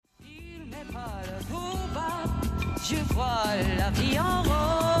je vois la vie en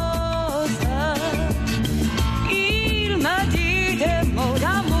rose. Il m'a dit des mots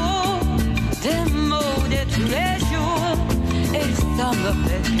d'amour, des mots de tous les jours, et ça me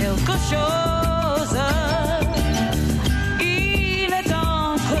fait quelque chose. Il est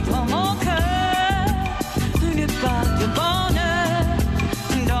entre dans mon cœur une part de bonheur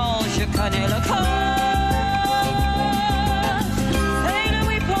dont je connais le corps.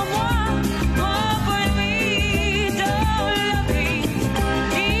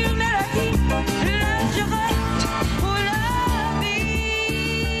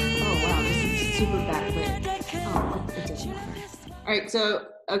 All right, so,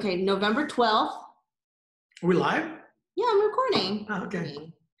 okay, November 12th. Are we live? Yeah, I'm recording. Oh, okay.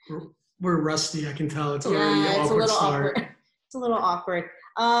 We're rusty, I can tell. It's already an awkward start. It's a little awkward.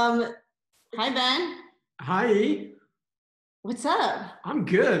 Hi, Ben. Hi. What's up? I'm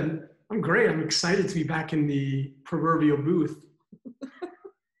good. I'm great. I'm excited to be back in the proverbial booth.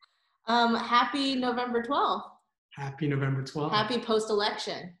 Happy November 12th. Happy November 12th. Happy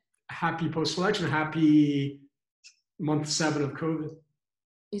post-election. Happy post-election. Happy month 7 of COVID.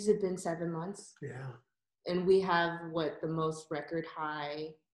 Has it been 7 months? Yeah. And we have, what, the most record high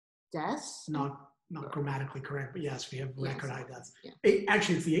deaths? Not grammatically correct, but yes, we have record high deaths. Yeah.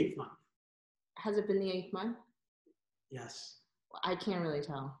 Actually, it's the 8th month. Has it been the 8th month? Yes. I can't really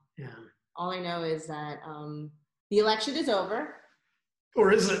tell. Yeah. All I know is that the election is over.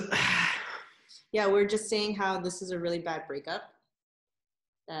 Or is it? Yeah, we're just saying how this is a really bad breakup.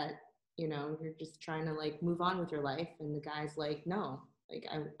 That, you know, you're just trying to like move on with your life. And the guy's like, no, like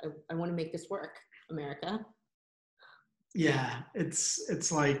I want to make this work, America. Yeah,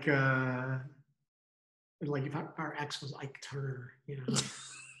 it's like if our ex was Ike Turner, you know.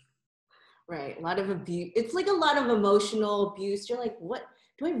 Right, a lot of abuse. It's like a lot of emotional abuse. You're like, what?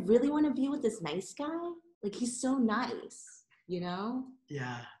 Do I really want to be with this nice guy? Like, he's so nice, you know?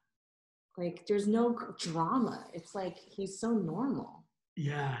 Yeah. Like, there's no drama. It's like, he's so normal.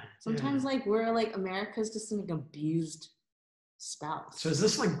 Yeah. Sometimes, like, we're like, America's just an abused spouse. So is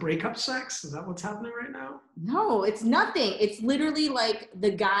this like breakup sex? Is that what's happening right now? No, it's nothing. It's literally like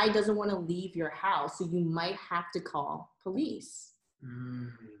the guy doesn't want to leave your house, so you might have to call police.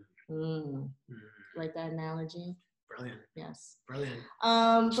 Like that analogy? Brilliant. Yes. Brilliant.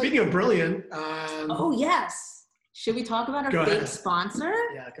 Speaking of brilliant. Oh, yes. Should we talk about our fake sponsor?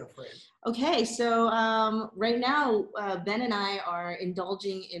 Yeah, go for it. Okay, so right now, Ben and I are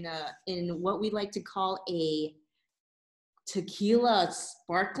indulging in what we like to call a tequila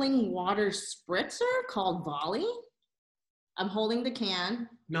sparkling water spritzer called Volley. I'm holding the can.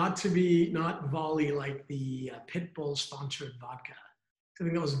 Not Volley like the Pitbull sponsored vodka. I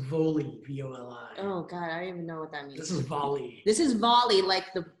think that was Voli, V-O-L-I. Oh God, I don't even know what that means. This is Volley. This is Volley,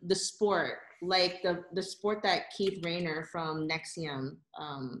 like the sport, like the sport that Keith Rayner from Nexium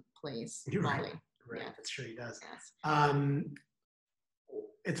plays. You're Volley. Right, Yeah. that's true, he does. Yes.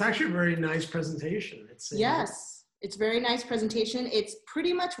 It's actually a very nice presentation. Yes, it's very nice presentation. It's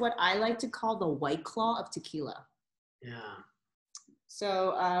pretty much what I like to call the White Claw of tequila. Yeah.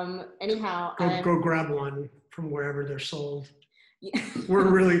 So anyhow, go grab one from wherever they're sold. Yeah. We're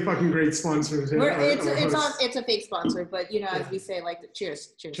really fucking great sponsors. It's a fake sponsor, but you know, as we say, like,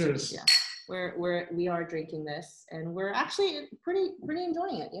 cheers. Yeah, we are drinking this, and we're actually pretty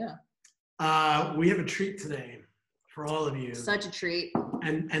enjoying it. Yeah. We have a treat today for all of you. Such a treat.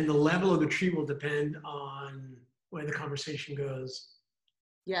 And the level of the treat will depend on where the conversation goes.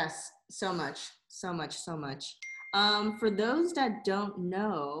 Yes, so much. For those that don't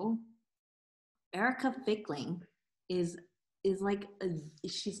know, Erica Fickling is like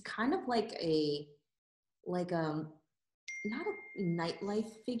she's kind of like not a nightlife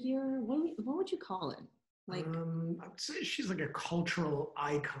figure. What would you call it? Like I'd say she's like a cultural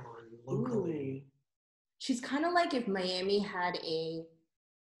icon locally. Ooh. She's kind of like if Miami had a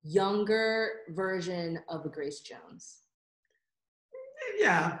younger version of a Grace Jones.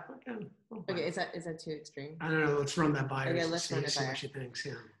 Yeah. Okay, is that too extreme? I don't know. Let's run that by her. Okay, let's run it by her. What she thinks.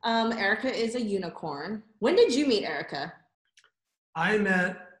 Yeah. Erica is a unicorn. When did you meet Erica? I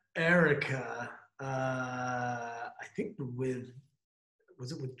met Erica, I think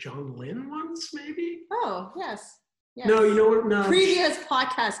was it with John Lynn once, maybe? Oh, yes. Yeah. No, you know what? No. Previous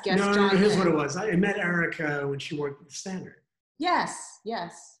podcast guest, No, John here's Lynn. what it was. I met Erica when she worked at the Standard. Yes. Yeah.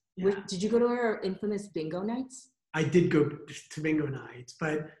 Did you go to her infamous bingo nights? I did go to bingo nights,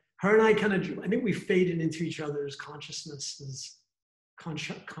 but her and I I think we faded into each other's consciousnesses,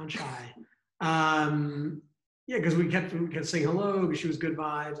 consci. Yeah, because we kept saying hello, because she was good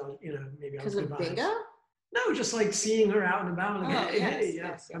vibes. Maybe I was good vibes. Because of bingo? No, just like seeing her out and about. And Oh, hey,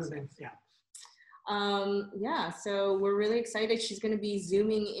 yes, kind of thing. Yeah. Yeah, so we're really excited. She's going to be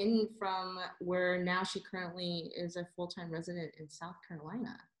zooming in from where now she currently is a full-time resident in South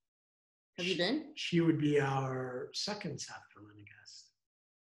Carolina. Have you been? She would be our second South Carolina guest.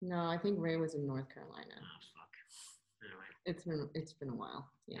 No, I think Ray was in North Carolina. Oh, fuck. Anyway. It's been a while.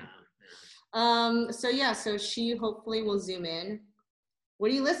 Yeah. So she hopefully will zoom in.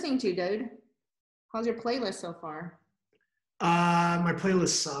 What are you listening to, dude? How's your playlist so far? My playlist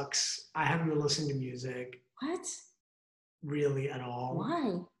sucks. I haven't been listening to music. What? Really at all.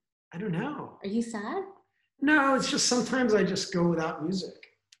 Why? I don't know. Are you sad? No, it's just sometimes I just go without music.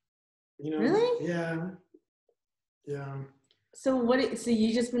 You know? Really? Yeah. Yeah. So so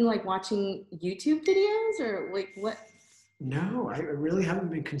you just been like watching YouTube videos or like what? No, I really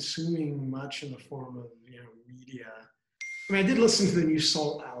haven't been consuming much in the form of, media. I mean, I did listen to the new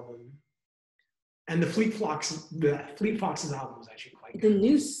Salt album. And the Fleet Foxes album was actually quite good. The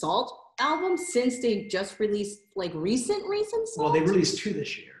new Salt album, since they just released like recent Salt? Well, they released 2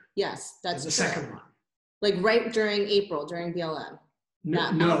 this year. Yes, that's the second one. Like right during April, during BLM.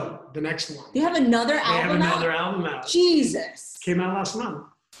 No, the next one. They have another album out? They have another album out. Jesus. Came out last month.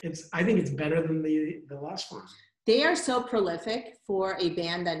 I think it's better than the last one. They are so prolific for a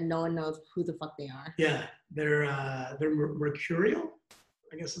band that no one knows who the fuck they are. Yeah, they're mercurial,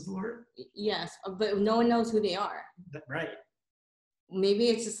 I guess is the word. Yes, but no one knows who they are. Right. Maybe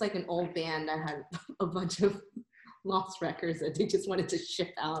it's just like an old band that had a bunch of lost records that they just wanted to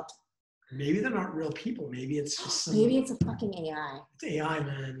ship out. Maybe they're not real people. Maybe it's just maybe it's a fucking AI. It's AI,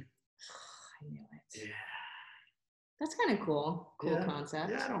 man. I knew it. Yeah. That's kind of cool. Cool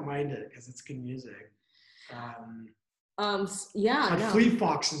concept. Yeah, I don't mind it because it's good music. Yeah. But Fleet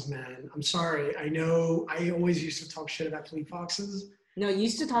Foxes, man. I'm sorry. I know I always used to talk shit about Fleet Foxes. No, you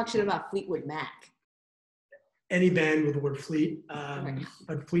used to talk shit about Fleetwood Mac. Any band with the word Fleet.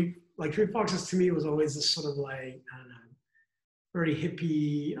 But Fleet Foxes to me was always this sort of like, I don't know, very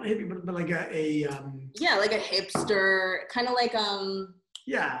hippie, not hippie, but like yeah, like a hipster, kind of like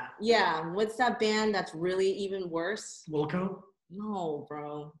yeah. What's that band that's really even worse? Wilco? No,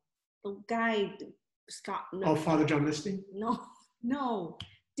 bro. The guy Scott. No. Oh, Father John Misty? No,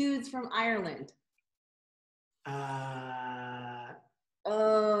 dude's from Ireland.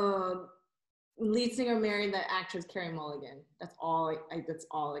 Lead singer married the actress Carey Mulligan. That's all. That's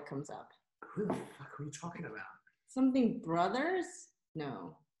all that comes up. Who the fuck are we talking about? Something Brothers?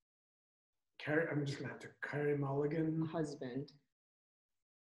 No. I'm just gonna have to Carey Mulligan. Husband.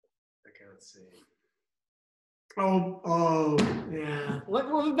 Okay, let's see. Oh, yeah. What?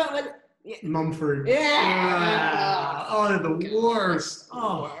 Yeah. Mumford. Yeah. Oh, they're the worst.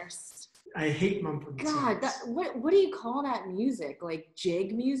 Oh. Worst. I hate Mumford. God, what do you call that music? Like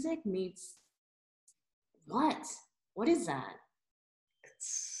jig music meets what? What is that?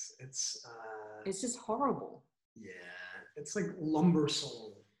 It's just horrible. Yeah, it's like lumber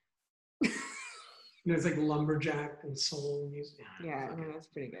soul. It's like lumberjack and soul music. Yeah, that's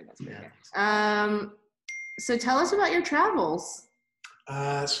pretty good. That's pretty good. So tell us about your travels.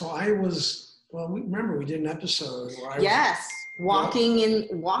 So I was, remember we did an episode where I was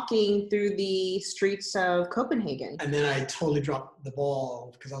walking through the streets of Copenhagen. And then I totally dropped the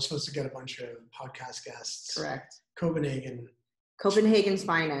ball because I was supposed to get a bunch of podcast guests. Correct. Copenhagen's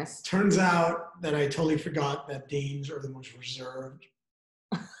finest. Turns out that I totally forgot that Danes are the most reserved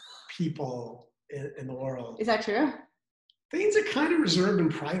people in the world. Is that true? Danes are kind of reserved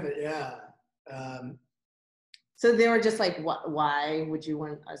and private, yeah. So they were just like, why would you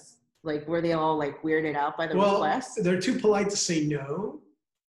want us? Like, were they all like weirded out by the request? They're too polite to say no,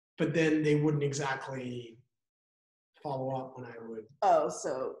 but then they wouldn't exactly follow up when I would. Oh,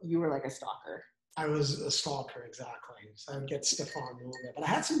 so you were like a stalker. I was a stalker, exactly. So I would get stiff on a little bit, but I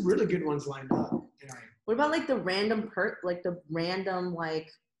had some really good ones lined up. Anyway. What about like the random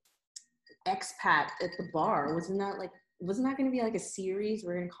expat at the bar? Wasn't that going to be like a series?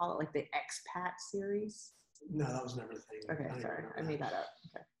 We're going to call it like the expat series. No, that was never the thing. Okay, sorry, I made that up.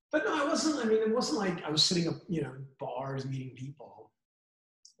 Okay. But no, it wasn't like I was sitting up, bars meeting people.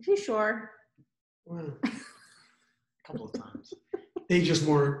 Are you sure? Well, a couple of times. They just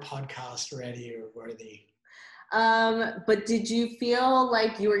weren't podcast ready or worthy. But did you feel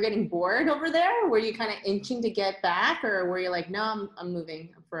like you were getting bored over there? Were you kind of inching to get back, or were you like, no, I'm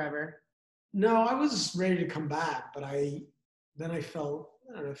moving forever? No, I was ready to come back, but I felt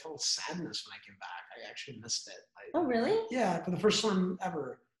sadness when I came back. I actually missed it. Oh, really? Yeah, for the first time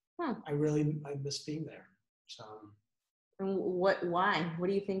ever. Huh. I missed being there. So. And why? What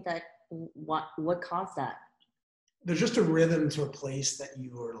do you think what caused that? There's just a rhythm to a place that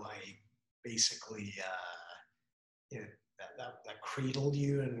you are like basically that cradled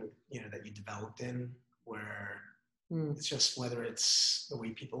you and, you know, that you developed in, where it's just whether it's the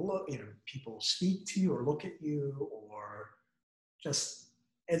way people look, you know, people speak to you or look at you, or just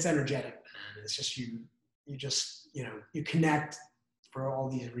it's energetic, man. It's just you just, you know, you connect for all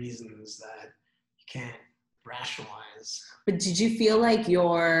these reasons that you can't rationalize. But did you feel like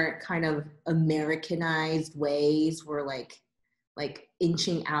your kind of Americanized ways were like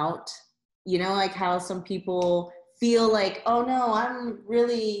inching out? You know, like how some people feel like, oh no, I'm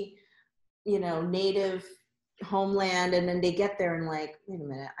really, you know, native homeland, and then they get there and like, wait a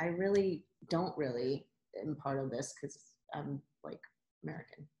minute, I really don't really am part of this because I'm like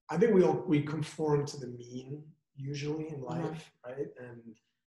American. I think we conform to the mean usually in life, right? And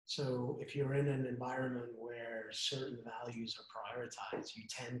so if you're in an environment where certain values are prioritized, you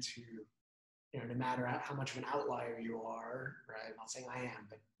tend to, you know, no matter how much of an outlier you are, right? I'm not saying I am,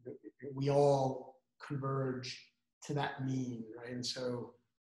 but we all converge to that mean, right? And so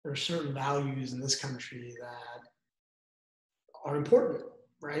there are certain values in this country that are important,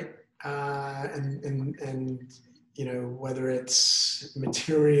 right? And you know, whether it's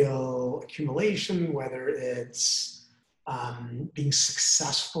material accumulation, whether it's being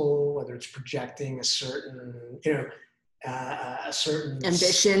successful, whether it's projecting a certain, you know, a certain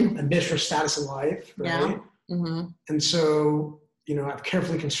ambition or status in life, right? Yeah. Mm-hmm. And so, you know, I've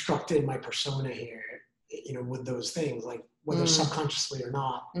carefully constructed my persona here, you know, with those things, like whether subconsciously or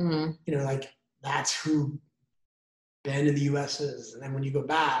not, you know, like that's who Ben in the US is. And then when you go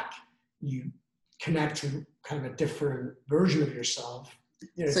back, you connect to kind of a different version of yourself.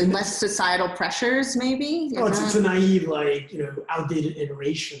 You know, so less societal pressures, maybe? Oh, it's a naive, like, you know, outdated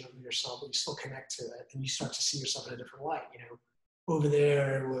iteration of yourself, but you still connect to it, and you start to see yourself in a different light. You know, over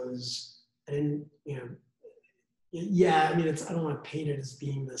there was, and you know, yeah, I mean, it's, I don't want to paint it as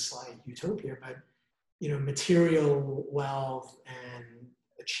being this like utopia, but you know, material wealth and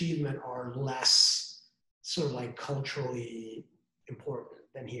achievement are less sort of like culturally important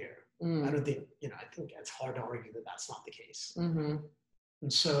than here. I don't think, you know, I think it's hard to argue that that's not the case. Mm-hmm.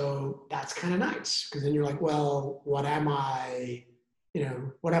 And so that's kind of nice, because then you're like, well, what am I, you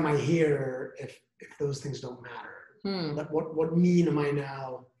know, what am I here if those things don't matter? Like what mean am I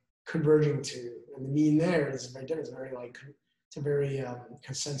now converging to? And the mean there is very different. It's very like, it's a very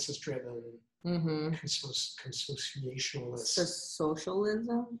consensus driven, consociationalist.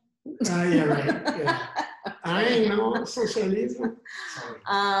 Socialism? Yeah, right. Yeah. I know socialism. Sorry.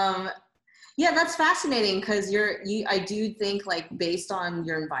 Yeah, that's fascinating, because I do think, like, based on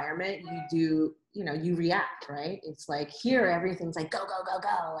your environment, you react, right? It's like here everything's like go, go, go,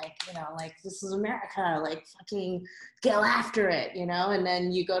 go, like, you know, like this is America, like fucking go after it, you know. And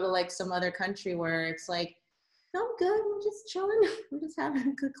then you go to like some other country where it's like, no, I'm good, we're just chilling, we're just having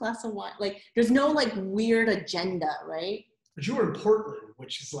a good glass of wine. Like there's no like weird agenda, right? But you were in Portland,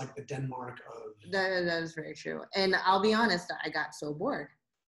 which is like the Denmark of... That is very true. And I'll be honest, I got so bored.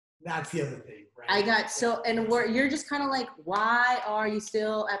 That's the other thing, right? I got so, and you're just kind of like, why are you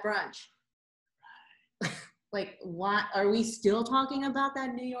still at brunch? Like, why are we still talking about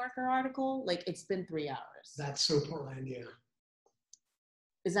that New Yorker article? Like, it's been 3 hours. That's so Portlandia.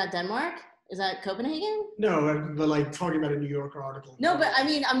 Is that Denmark? Is that Copenhagen? No, but like talking about a New Yorker article. No, but I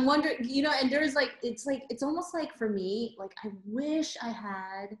mean, I'm wondering, you know, and there's like, it's almost like for me, like, I wish I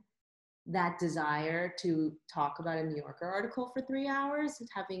had that desire to talk about a New Yorker article for 3 hours,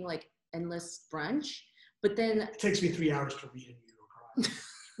 having like endless brunch. But then it takes me 3 hours to read a New Yorker article,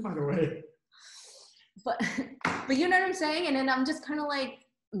 by the way. But you know what I'm saying? And then I'm just kind of like,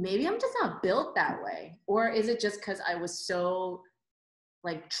 maybe I'm just not built that way. Or is it just because I was so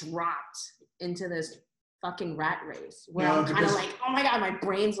like dropped into this fucking rat race where I'm kind of like, oh my God, my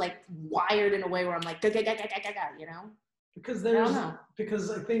brain's like wired in a way where I'm like, you know? Because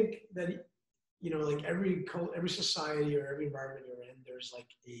I think that, you know, like every society or every environment you're in, there's like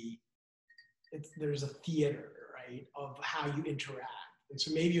there's a theater, right, of how you interact. And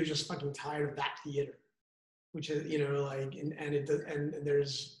so maybe you're just fucking tired of that theater, which is, you know, like, and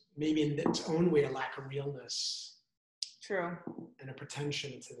there's maybe in its own way a lack of realness. True. And a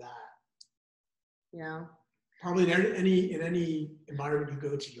pretension to that. Yeah. Probably in any environment you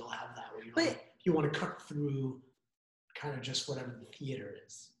go to, you'll have that, where you want to cut through kind of just whatever the theater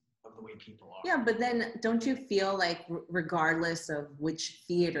is of the way people are. Yeah, but then don't you feel like regardless of which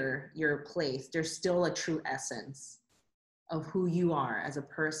theater you're placed, there's still a true essence of who you are as a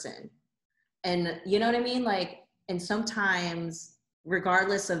person? And you know what I mean? Like, and sometimes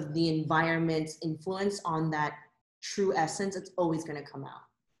regardless of the environment's influence on that true essence, it's always going to come out.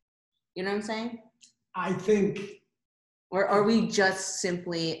 You know what I'm saying? I think. Or are we just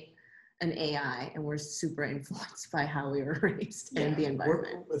simply an AI and we're super influenced by how we were raised and the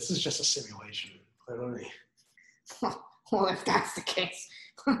environment. This is just a simulation, clearly. Well, if that's the case,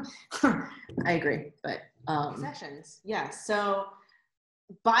 I agree. But sessions, yeah. So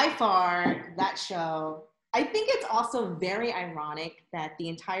by far, that show. I think it's also very ironic that the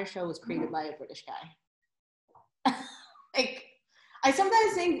entire show was created by a British guy. Like, I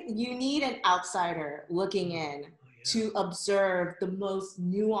sometimes think you need an outsider looking in to observe the most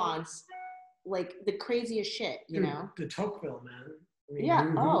nuanced, like the craziest shit, you know? De Tocqueville, man. I mean,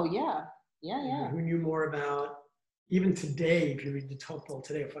 Yeah. Who knew more about, even today, if you read de Tocqueville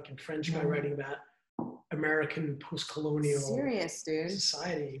today, a fucking French guy writing about American post-colonial serious, dude.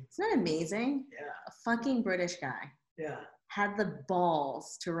 society. Isn't that amazing? Yeah. A fucking British guy. Yeah. Had the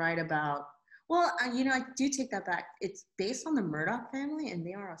balls to write about, well, you know, I do take that back. It's based on the Murdoch family, and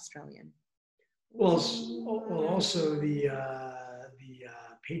they are Australian. Well, also the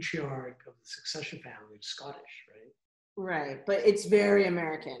patriarch of the Succession family is Scottish, right? Right, but it's very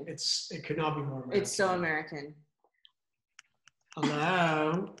American. It could not be more American. It's so American.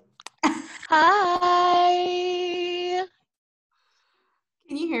 Hello. Hi.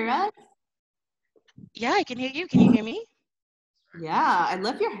 Can you hear us? Yeah, I can hear you. Can you hear me? Yeah, I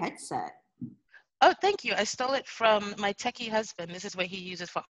love your headset. Oh, thank you. I stole it from my techie husband. This is what he uses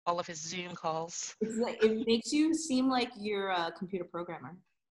for all of his Zoom calls. It's like, it makes you seem like you're a computer programmer.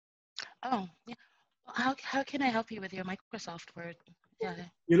 Oh, yeah. How can I help you with your Microsoft Word? Yeah.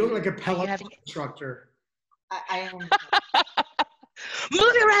 You look like a Peloton instructor. I am.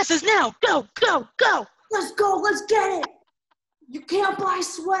 Move your asses now. Go, go, go. Let's go. Let's get it. You can't buy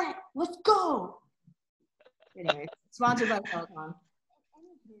sweat. Let's go. Anyway, sponsored by Peloton.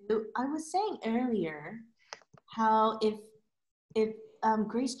 I was saying earlier how if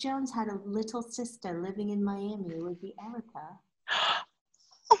Grace Jones had a little sister living in Miami, it would be Erica.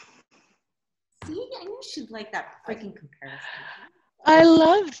 See, I knew she'd like that freaking comparison. I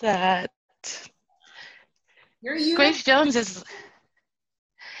love that. Grace Jones is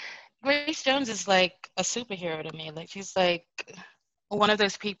like a superhero to me. Like, she's like one of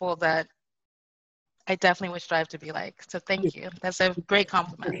those people that I definitely would strive to be like. So thank you. That's a great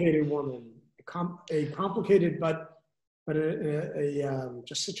compliment. Complicated woman, a complicated but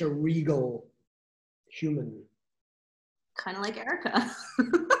just such a regal human. Kind of like Erica.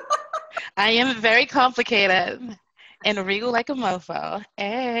 I am very complicated and regal like a mofo.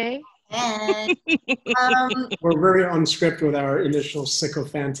 Hey. And, we're very unscripted with our initial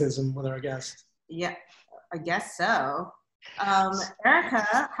sycophantism with our guest. Yeah, I guess so.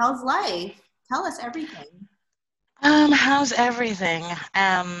 Erica, how's life? Tell us everything. How's everything?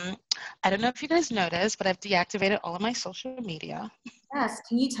 I don't know if you guys noticed, but I've deactivated all of my social media. Yes.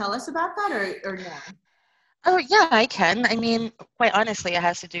 Can you tell us about that or no? Oh, yeah, I can. I mean, quite honestly, it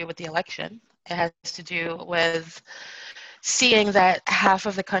has to do with the election. It has to do with seeing that half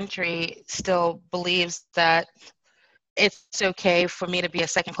of the country still believes that it's okay for me to be a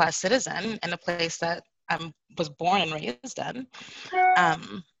second-class citizen in a place that I was born and raised in,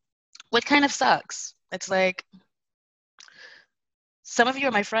 which kind of sucks. It's like, some of you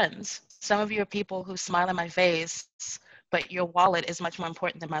are my friends. Some of you are people who smile in my face, but your wallet is much more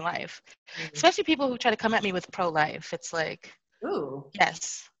important than my life. Mm-hmm. Especially people who try to come at me with pro-life. It's like, ooh,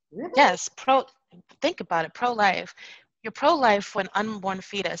 yes, really? Yes, think about it, pro-life. You're pro-life for an unborn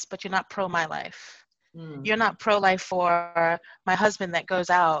fetus, but you're not pro-my life. Mm. You're not pro-life for my husband that goes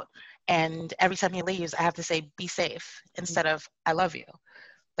out and every time he leaves, I have to say, be safe instead of, I love you.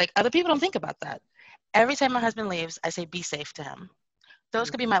 Like, other people don't think about that. Every time my husband leaves, I say, be safe to him. Those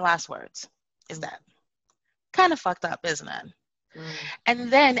could be my last words, is that. Kind of fucked up, isn't it? Mm.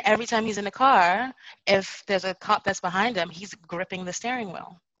 And then every time he's in the car, if there's a cop that's behind him, he's gripping the steering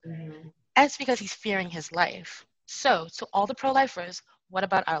wheel. Mm-hmm. That's because he's fearing his life. So, to all the pro-lifers, what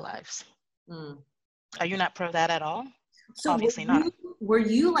about our lives? Mm. Are you not pro that at all? So obviously not. Were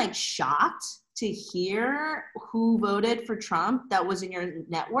you like shocked to hear who voted for Trump that was in your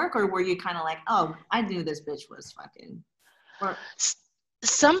network? Or were you kind of like, oh, I knew this bitch was fucking... Or...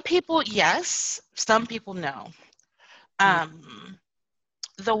 Some people, yes. Some people, no.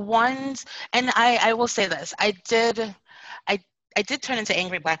 The ones, and I will say this, I did turn into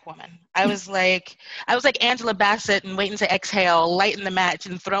angry black woman. I was like Angela Bassett and waiting to exhale, lighting the match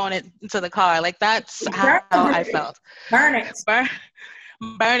and throwing it into the car. Like, that's how I felt. Burn it.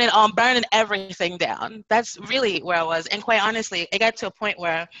 Burning everything down. That's really where I was. And quite honestly, it got to a point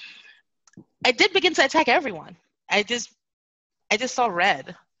where I did begin to attack everyone. I just saw red.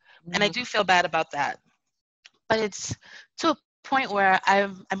 Mm-hmm. And I do feel bad about that. But it's to a point where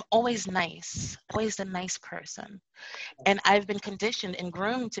I'm always nice, always the nice person. And I've been conditioned and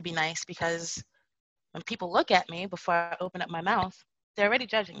groomed to be nice because when people look at me before I open up my mouth, they're already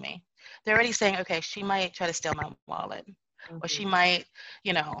judging me. They're already saying, okay, she might try to steal my wallet. Or she might,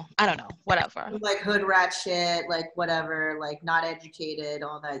 I don't know, whatever. Like hood rat shit, like whatever, like not educated,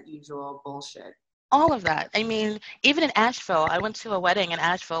 all that usual bullshit. All of that. I mean, even in Asheville, I went to a wedding in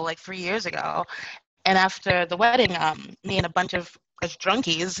Asheville like 3 years ago. And after the wedding, me and a bunch of us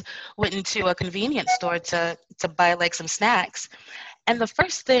drunkies went into a convenience store to buy like some snacks. And the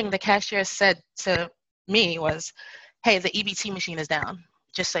first thing the cashier said to me was, hey, the EBT machine is down,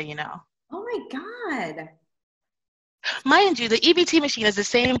 just so you know. Oh my God. Mind you, the EBT machine is the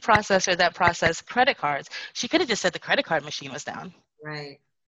same processor that processed credit cards. She could have just said the credit card machine was down. Right.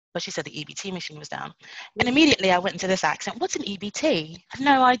 But she said the EBT machine was down. And immediately I went into this accent. What's an EBT? I have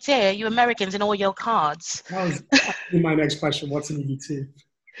no idea. You Americans and all your cards. That was my next question. What's an EBT?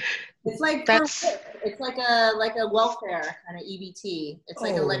 It's like it's like a welfare kind of EBT. It's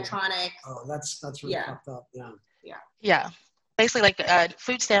like electronic. Oh, that's really fucked up. Yeah. Basically like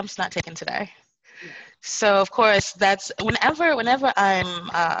food stamps not taken today. Yeah. So of course that's whenever I'm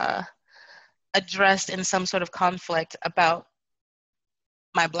addressed in some sort of conflict about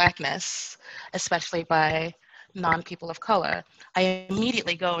my blackness, especially by non-people of color, I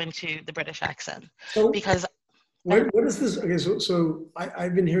immediately go into the British accent. Because what is this? Okay, so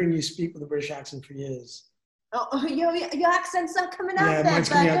I've been hearing you speak with a British accent for years. Oh, your accent's not coming out. Yeah, mine's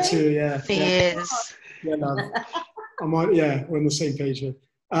coming out too. Yeah, it is. Yeah, no, I'm on. Yeah, we're on the same page here.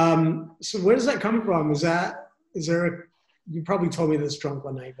 So where does that come from? You probably told me this drunk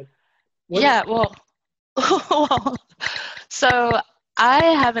one night, but yeah, well, so I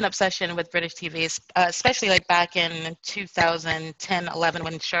have an obsession with British TV, especially like back in 2010, 11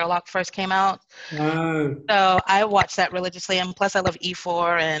 when Sherlock first came out. So I watched that religiously, and plus I love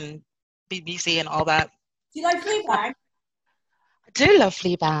E4 and BBC and all that. Do you like Fleabag? I do love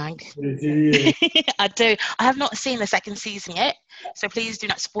Fleabag. I do. I have not seen the second season yet, so please do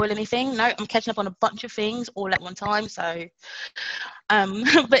not spoil anything. No, I'm catching up on a bunch of things all at one time. So,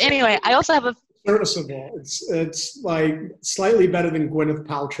 but anyway, I also have a serviceable. It's like slightly better than Gwyneth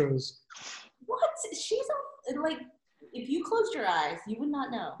Paltrow's. What? She's like, if you closed your eyes, you would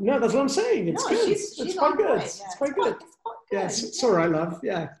not know. No, that's what I'm saying. It's good. It's quite good. Yeah. It's quite good. Yeah, it's all right, love.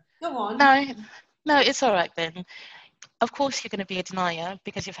 Yeah. Go on. No, it's all right then. Of course, you're going to be a denier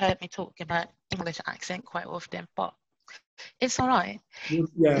because you've heard me talk in an English accent quite often, but it's all right.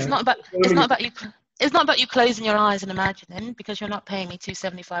 Yeah. It's not about you. It's not about you closing your eyes and imagining, because you're not paying me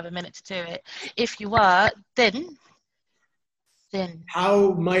 $2.75 a minute to do it. If you were, then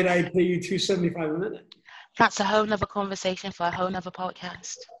how might I pay you $2.75 a minute? That's a whole nother conversation for a whole nother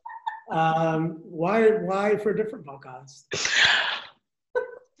podcast. Why for a different podcast?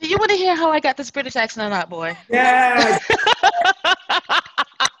 Do you want to hear how I got this British accent or not, boy? Yeah.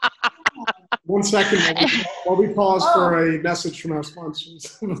 1 second while we pause for a message from our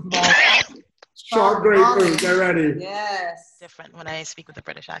sponsors. Sharp grapefruit, get ready. Yes. Different when I speak with a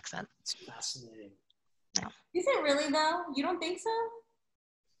British accent. It's fascinating. No. Is it really though? You don't think so?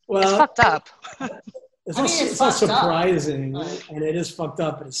 Well, it's fucked up. It's not surprising, and it is fucked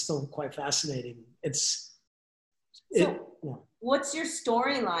up, but it's still quite fascinating. What's your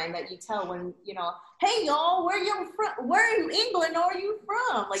storyline that you tell when, hey y'all, where in England are you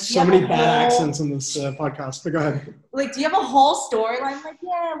from? Like, so many bad accents in this podcast, but go ahead. Like, do you have a whole storyline? Like,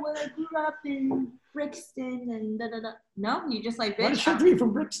 yeah, well, I grew up in Brixton and da-da-da. No? You just like, bitch. Why does she have to be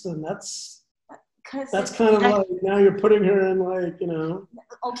from Brixton? That's kind of like, now you're putting her in like,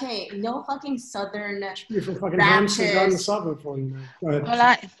 Okay, no fucking southern. You're from fucking Hampstead on the suburb for you.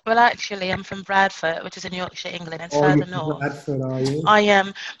 Well, actually, I'm from Bradford, which is in Yorkshire, England. It's further north. Bradford, are you? I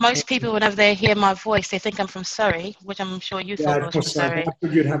am. Most people, whenever they hear my voice, they think I'm from Surrey, which I'm sure you thought was from Surrey. I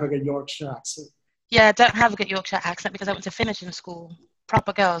figured you'd have like a Yorkshire accent. Yeah, I don't have a good Yorkshire accent because I went to finishing school.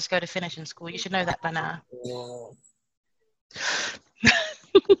 Proper girls go to finishing school. You should know that by now. Oh.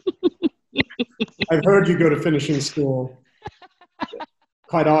 I've heard you go to finishing school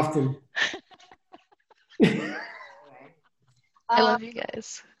quite often. I love you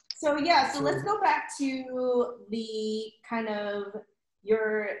guys. So let's go back to the kind of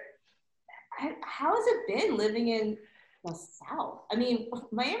how has it been living in the South? I mean,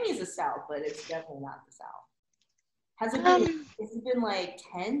 Miami is the South, but it's definitely not the South. Has it been like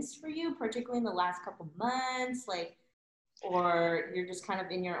tense for you, particularly in the last couple months? Like, or you're just kind of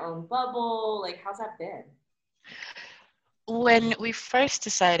in your own bubble? Like, how's that been? When we first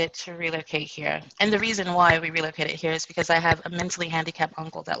decided to relocate here, and the reason why we relocated here is because I have a mentally handicapped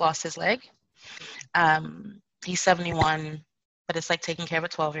uncle that lost his leg. He's 71, but it's like taking care of a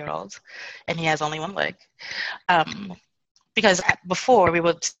 12-year-old, and he has only one leg. Because before we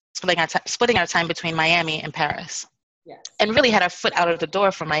were splitting our time between Miami and Paris. Yes. And really had our foot out of the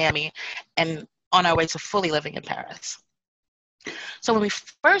door from Miami and on our way to fully living in Paris. So when we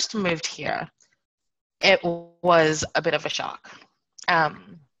first moved here, it was a bit of a shock.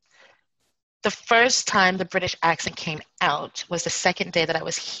 The first time the British accent came out was the second day that I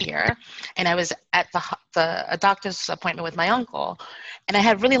was here, and I was at a doctor's appointment with my uncle, and I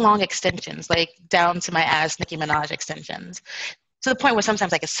had really long extensions, like down to my ass, Nicki Minaj extensions, to the point where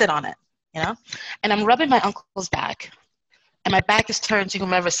sometimes I could sit on it, you know? And I'm rubbing my uncle's back, and my back is turned to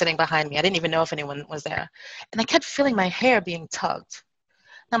whomever's sitting behind me. I didn't even know if anyone was there. And I kept feeling my hair being tugged.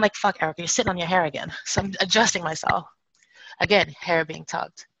 And I'm like, fuck, Erica, you're sitting on your hair again. So I'm adjusting myself. Again, hair being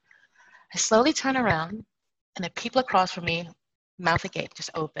tugged. I slowly turn around, and the people across from me, mouth agape, just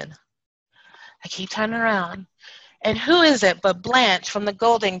open. I keep turning around, and who is it but Blanche from the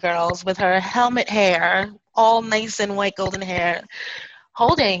Golden Girls with her helmet hair, all nice and white golden hair,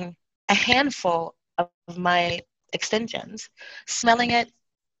 holding a handful of my extensions, smelling it,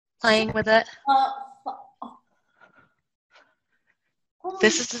 playing with it.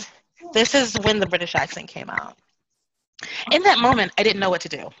 This is when the British accent came out. In that moment, I didn't know what to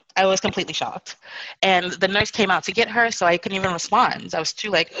do. I was completely shocked. And the nurse came out to get her, so I couldn't even respond. I was too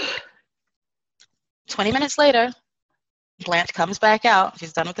like, 20 minutes later, Blanche comes back out.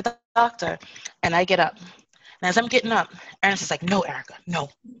 She's done with the doctor. And I get up. And as I'm getting up, Ernest is like, no, Erica, no.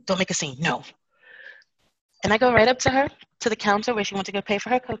 Don't make a scene, no. And I go right up to her, to the counter where she went to go pay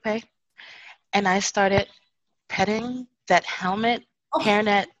for her copay. And I started petting that helmet,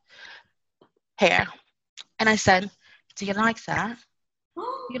 hairnet hair. And I said, do you like that?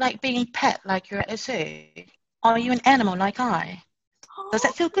 You like being pet like you're at a zoo? Are you an animal like I? Does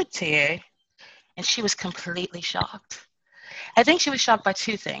that feel good to you? And she was completely shocked. I think she was shocked by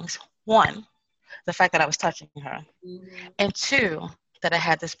two things. One, the fact that I was touching her. And two, that I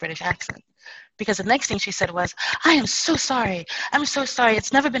had this British accent. Because the next thing she said was, I am so sorry. I'm so sorry.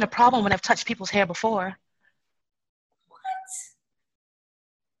 It's never been a problem when I've touched people's hair before. What?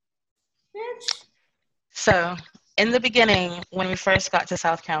 Bitch. So in the beginning, when we first got to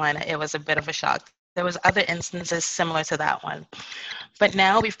South Carolina, it was a bit of a shock. There was other instances similar to that one. But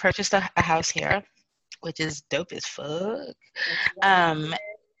now we've purchased a house here, which is dope as fuck. And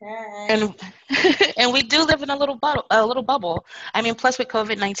and we do live in a little bubble. I mean, plus with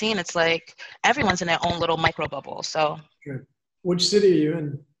COVID-19, it's like everyone's in their own little micro bubble. So, good. Which city are you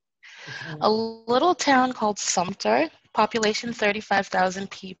in? A little town called Sumter, population 35,000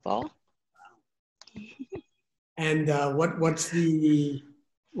 people. And what are the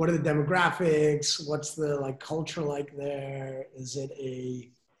demographics? What's the like culture like there? Is it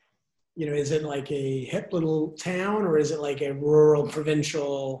like a hip little town, or is it like a rural,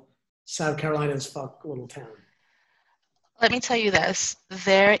 provincial, South Carolina as fuck little town? Let me tell you this.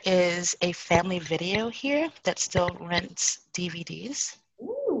 There is a family video here that still rents DVDs.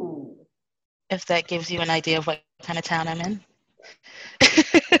 Ooh. If that gives you an idea of what kind of town I'm in.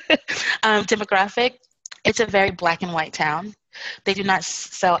 Demographic, it's a very black and white town. They do not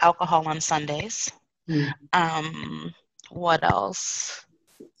sell alcohol on Sundays. What else?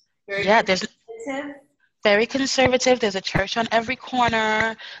 There's very conservative. There's a church on every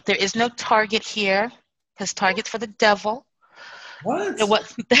corner. There is no Target here because Target's for the devil. What?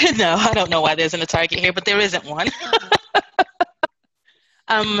 No, I don't know why there isn't a Target here, but there isn't one.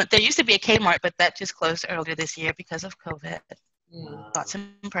 There used to be a Kmart, but that just closed earlier this year because of COVID. Thoughts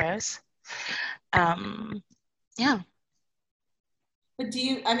and prayers. Yeah. But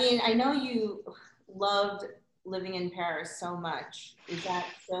I know you loved living in Paris so much. Is that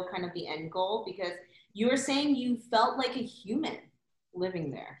still kind of the end goal? Because you were saying you felt like a human living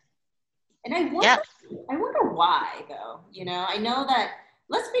there. And I wonder why, though. You know, I know that,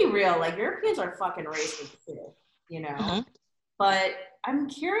 let's be real, like Europeans are fucking racist too, you know? Mm-hmm. But I'm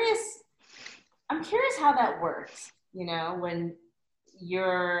curious how that works, you know, when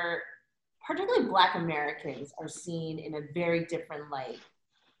particularly Black Americans are seen in a very different light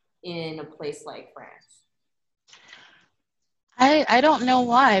in a place like France. I don't know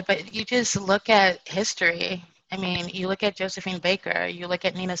why, but you just look at history. I mean, you look at Josephine Baker, you look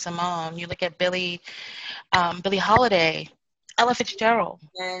at Nina Simone, you look at Billie Holiday, Ella Fitzgerald.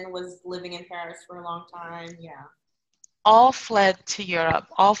 And was living in Paris for a long time, yeah. All fled to Europe,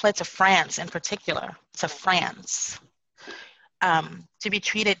 all fled to France in particular, to France, to be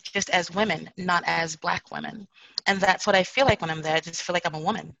treated just as women, not as Black women. And that's what I feel like when I'm there. I just feel like I'm a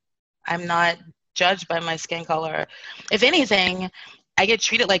woman. I'm not judged by my skin color. If anything, I get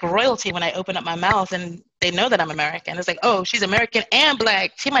treated like royalty when I open up my mouth and they know that I'm American. It's like, oh, she's American and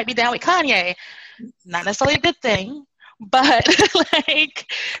Black. She might be down with Kanye. Not necessarily a good thing, but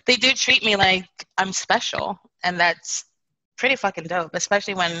like they do treat me like I'm special, and that's pretty fucking dope,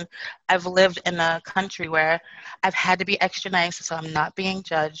 especially when I've lived in a country where I've had to be extra nice so I'm not being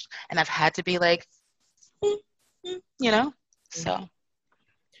judged, and I've had to be like, so.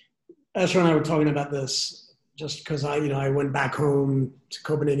 Esther and I were talking about this just because I went back home to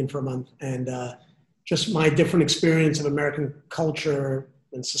Copenhagen for a month, and just my different experience of American culture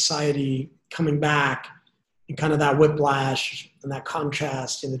and society coming back, and kind of that whiplash and that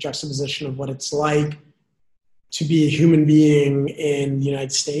contrast and the juxtaposition of what it's like to be a human being in the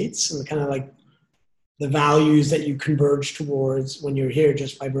United States, and kind of like the values that you converge towards when you're here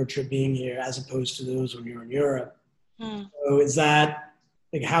just by virtue of being here, as opposed to those when you're in Europe. So is that,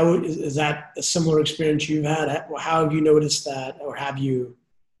 like, how is that a similar experience you've had? How have you noticed that, or have you?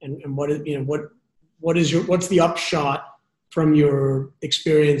 And what's the upshot from your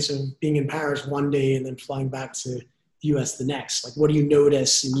experience of being in Paris one day and then flying back to the U.S. the next? Like, what do you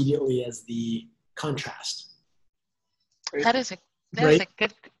notice immediately as the contrast? That is a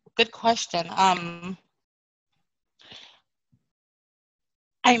good question.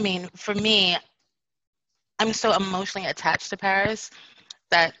 I mean, for me, I'm so emotionally attached to Paris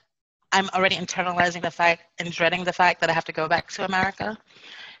that I'm already internalizing the fact and dreading the fact that I have to go back to America.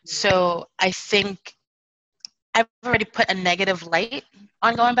 So I think I've already put a negative light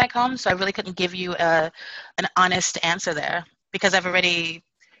on going back home, so I really couldn't give you an honest answer there, because I already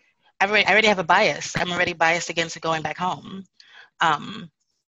have a bias. I'm already biased against going back home. Have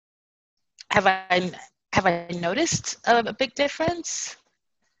I noticed a big difference?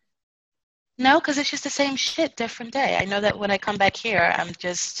 No, because it's just the same shit, different day. I know that when I come back here, I'm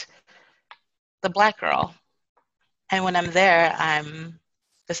just the Black girl, and when I'm there, I'm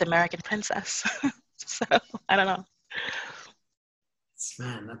this American princess. So I don't know.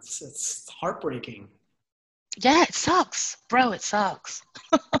 Man, it's heartbreaking. Yeah, it sucks, bro. It sucks.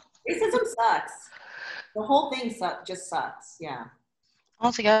 Racism sucks. The whole thing just sucks. Yeah.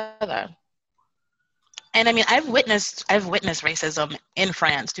 Altogether. And I mean, I've witnessed racism in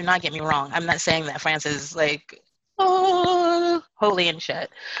France. Do not get me wrong. I'm not saying that France is like, oh, holy and shit.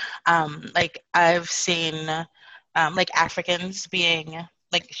 Like I've seen like Africans being,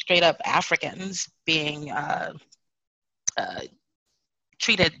 like straight up Africans being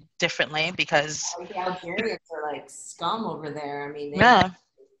treated differently because the Algerians are like scum over there. I mean, they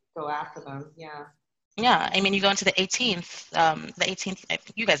go after them. Yeah. Yeah, I mean, you go into the 18th,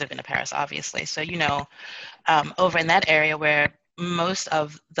 you guys have been to Paris, obviously, so over in that area where most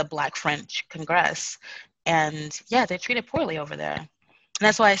of the Black French congress, and yeah, they're treated poorly over there. And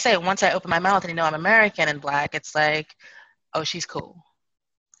that's why I say, once I open my mouth and I'm American and Black, it's like, oh, she's cool.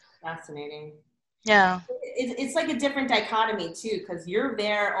 Fascinating. Yeah. It's like a different dichotomy, too, because you're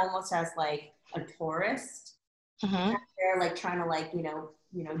there almost as like a tourist. Mm-hmm. They're like trying to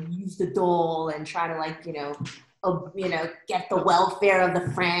use the dole and try to get the welfare of the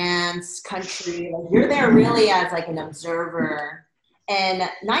France country. Like you're there really as like an observer. And 9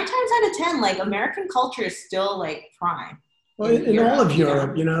 times out of 10, like American culture is still like prime. Well, in Europe, all of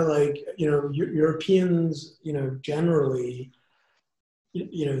Europe, Europeans, generally,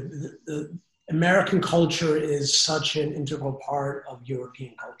 the American culture is such an integral part of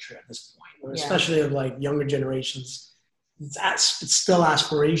European culture at this point, especially of like younger generations. It's still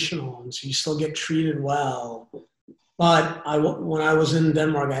aspirational, and so you still get treated well. But when I was in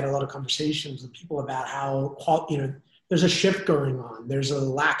Denmark, I had a lot of conversations with people about how there's a shift going on. There's a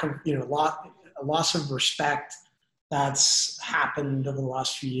lack of a loss of respect that's happened over the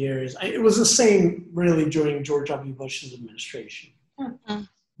last few years. It was the same really during George W. Bush's administration. Mm-hmm.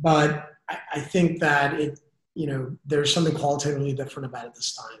 But I think that there's something qualitatively different about it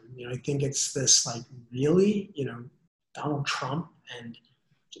this time. I think it's this like really Donald Trump, and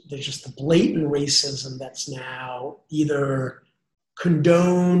there's just the blatant racism that's now either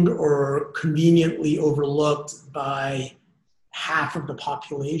condoned or conveniently overlooked by half of the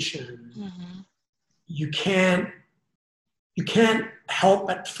population. Mm-hmm. You can't help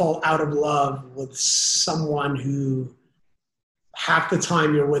but fall out of love with someone who half the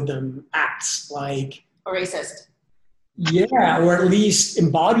time you're with them acts like a racist. Yeah, or at least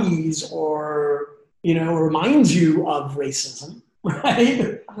embodies or reminds you of racism,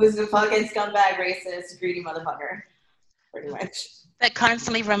 right? Who's the fucking scumbag, racist, greedy motherfucker, pretty much. That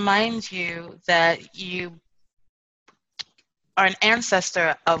constantly reminds you that you are an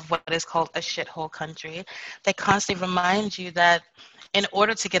ancestor of what is called a shithole country. That constantly reminds you that in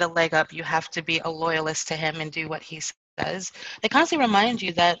order to get a leg up, you have to be a loyalist to him and do what he says. They constantly remind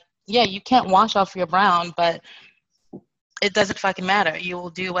you that Yeah, you can't wash off your brown, but it doesn't fucking matter. You will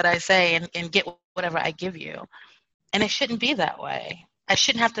do what I say and get whatever I give you. And it shouldn't be that way. I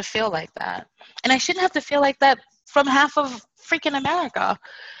shouldn't have to feel like that. And I shouldn't have to feel like that from half of freaking America.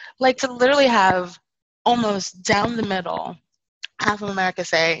 Like to literally have almost down the middle, half of America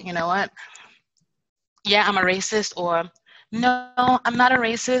say, you know what? Yeah, I'm a racist, or no, I'm not a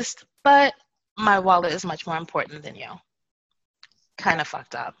racist, but my wallet is much more important than you. Kind of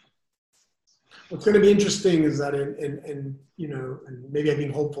fucked up. What's going to be interesting is that in you know, and maybe I'm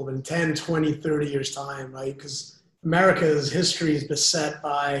being hopeful, in 10, 20, 30 years time, right? Because America's history is beset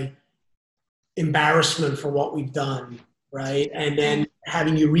by embarrassment for what we've done, right? And then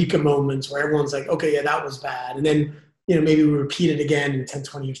having eureka moments where everyone's like, okay, yeah, that was bad. And then, you know, maybe we repeat it again in 10,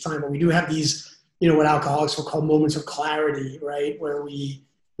 20 years time. But we do have these, you know, what alcoholics will call moments of clarity, right? Where we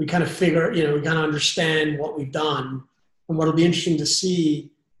kind of figure, you know, we kind of understand what we've done. And what'll be interesting to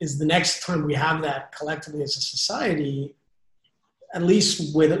see is the next time we have that collectively as a society, at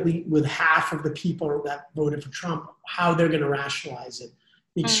least with half of the people that voted for Trump, how they're going to rationalize it,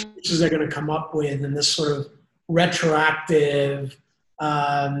 the excuses they're going to come up with, and this sort of retroactive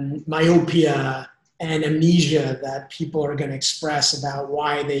myopia and amnesia that people are going to express about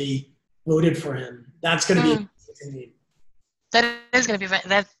why they voted for him. That's going to be interesting to me. That is going to be,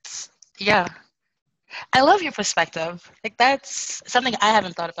 that's, yeah. I love your perspective. Like that's something I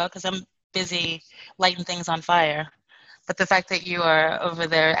haven't thought about because I'm busy lighting things on fire. But the fact that you are over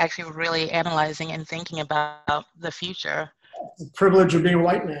there actually really analyzing and thinking about the future. It's the privilege of being a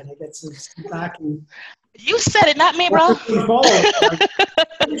white man. I get to sit back and... You said it, not me, bro.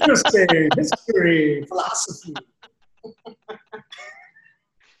 Interesting. History, philosophy.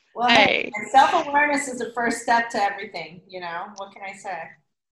 Well, hey, self-awareness is the first step to everything, you know? What can I say?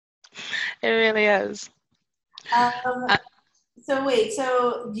 It really is. So wait,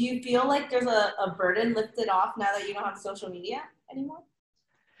 so do you feel like there's a burden lifted off now that you don't have social media anymore?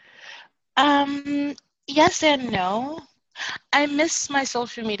 Yes and no. I miss my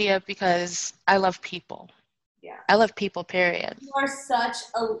social media because I love people. Yeah. I love people, period. You are such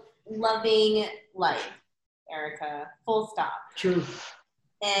a loving life, Erica. Full stop. True.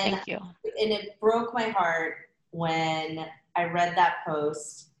 And, thank you. And it broke my heart when I read that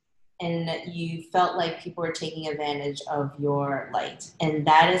post and you felt like people were taking advantage of your light. And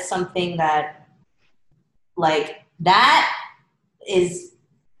that is something that, like, that is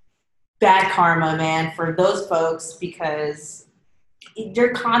bad karma, man, for those folks, because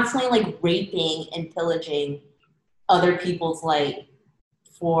they're constantly like raping and pillaging other people's light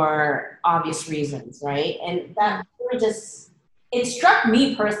for obvious reasons, right? And that really just, it struck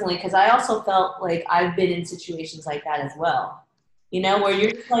me personally because I also felt like I've been in situations like that as well. You know, where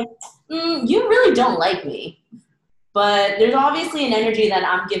you're just like, you really don't like me. But there's obviously an energy that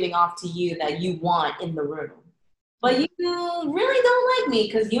I'm giving off to you that you want in the room. But you really don't like me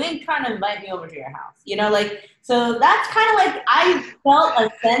because you ain't trying to invite me over to your house. You know, like, so that's kind of like, I felt a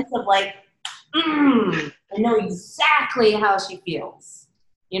sense of like, I know exactly how she feels.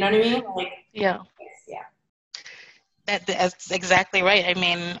 You know what I mean? Like, yeah. Yeah. That's exactly right. I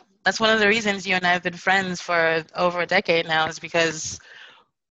mean, that's one of the reasons you and I have been friends for over a decade now, is because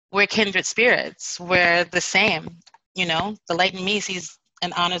we're kindred spirits. We're the same. You know, the light in me sees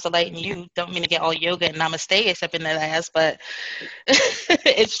and honors the light in you. Don't mean to get all yoga and namaste up in that ass, but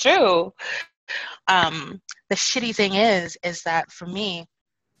it's true. The shitty thing is that for me,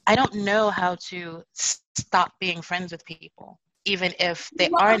 I don't know how to stop being friends with people, even if they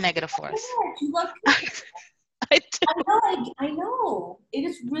are a negative force. You love I do. I know. It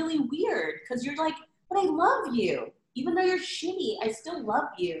is really weird because you're like, but I love you. Even though you're shitty, I still love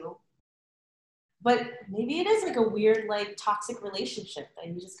you. But maybe it is like a weird, like, toxic relationship that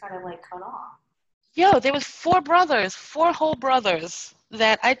you just kind of like cut off. Yo, there was four whole brothers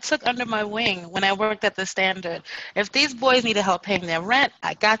that I took under my wing when I worked at the Standard. If these boys needed help paying their rent,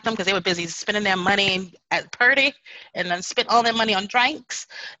 I got them because they were busy spending their money at Purdy and then spent all their money on drinks.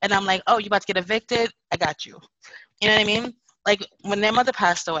 And I'm like, oh, you about to get evicted? I got you. You know what I mean? Like, when their mother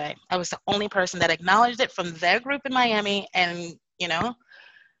passed away, I was the only person that acknowledged it from their group in Miami. And, you know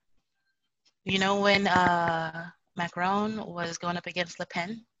when Macron was going up against Le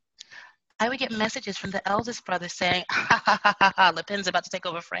Pen, I would get messages from the eldest brother saying, ha, ha, ha, ha, ha, Le Pen's about to take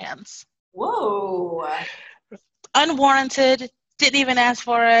over France. Whoa. Unwarranted, didn't even ask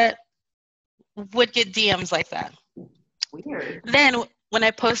for it, would get DMs like that. Weird. Then when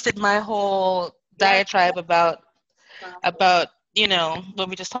I posted my whole diatribe about what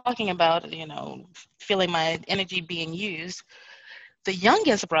we're just talking about, feeling my energy being used, the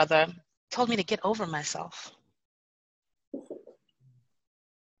youngest brother told me to get over myself.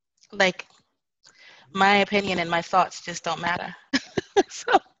 Like, my opinion and my thoughts just don't matter.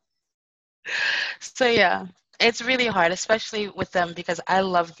 so, so yeah, it's really hard, especially with them, because I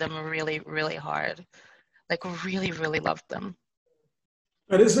love them really, really hard. Like, really, really love them.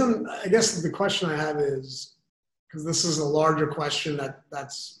 But isn't, I guess the question I have is, because this is a larger question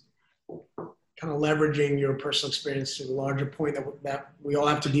that's kind of leveraging your personal experience to the larger point that we all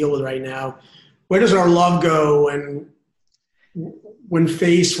have to deal with right now. Where does our love go when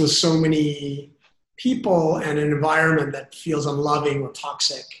faced with so many people and an environment that feels unloving or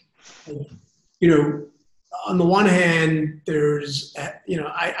toxic? You know, on the one hand, there's,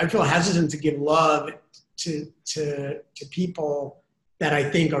 I feel hesitant to give love to people that I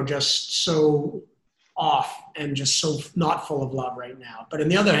think are just so off and just so not full of love right now. But on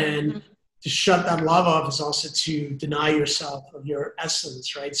the other hand, to shut that love off is also to deny yourself of your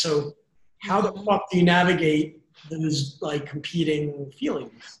essence, right? So how the fuck do you navigate those like competing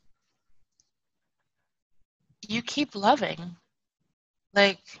feelings? You keep loving.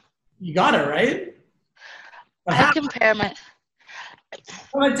 Like, You got it, right? But I compare my...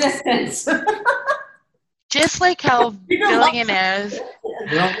 From a distance. Just like how billionaires...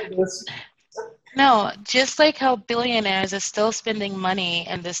 No, just like how billionaires are still spending money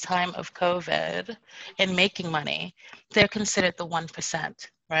in this time of COVID and making money, they're considered the 1%,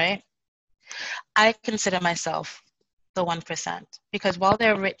 right? I consider myself the 1% because while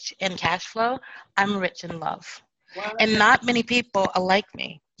they're rich in cash flow, I'm rich in love. Wow. And not many people are like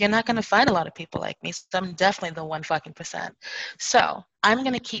me. You're not going to find a lot of people like me, so I'm definitely the 1%. So I'm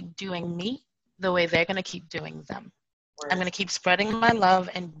going to keep doing me the way they're going to keep doing them. I'm going to keep spreading my love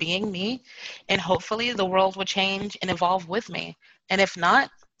and being me, and hopefully the world will change and evolve with me. And if not,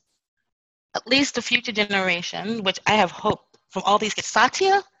 at least the future generation, which I have hope from all these kids.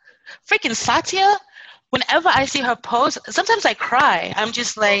 Satya, whenever I see her post, sometimes I cry. I'm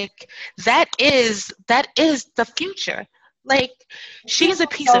just like, that is the future. Like, she's a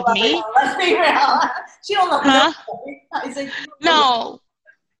piece of me. Let's be real. She don't love it. No.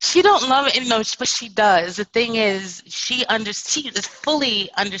 She don't love it, no, but she does. The thing is, she is fully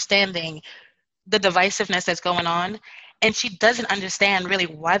understanding the divisiveness that's going on, and she doesn't understand really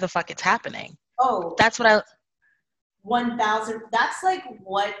why the fuck it's happening. Oh, that's what I. 1,000. That's like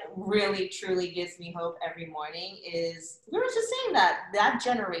what really truly gives me hope every morning. Is we were just saying that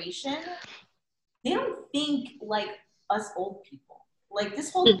generation, they don't think like us old people. Like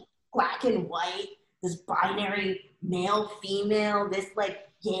this whole black and white, this binary male female, this like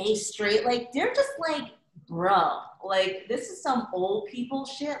gay straight, like they're just like, bro, like this is some old people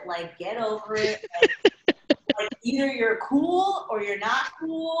shit. Like get over it. Like either you're cool or you're not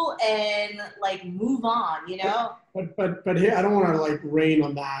cool, and like move on, you know. But here I don't want to like rain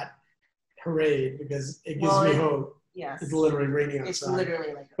on that parade because it gives me hope. Yes, it's literally raining outside. It's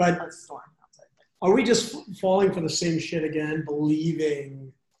literally like a storm outside. Are we just falling for the same shit again,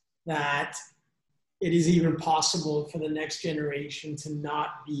 believing that it is even possible for the next generation to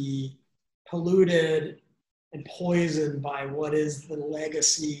not be polluted and poisoned by what is the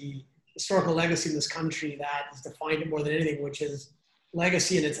legacy, historical legacy in this country that has defined it more than anything, which is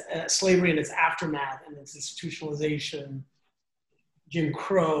legacy and its slavery and its aftermath and its institutionalization, Jim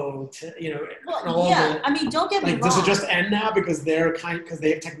Crow, I mean, don't get me wrong. Does it just end now because they have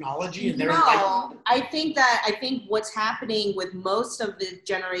technology and they're enlightened? I think what's happening with most of the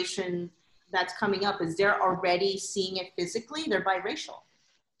generation that's coming up is they're already seeing it physically. They're biracial,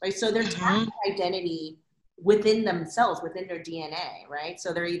 right? So they're tapping identity within themselves, within their DNA, right?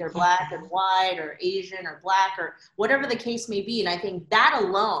 So they're either black and white or Asian or black or whatever the case may be. And I think that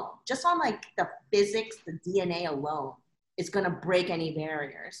alone, just on like the physics, the DNA alone, is going to break any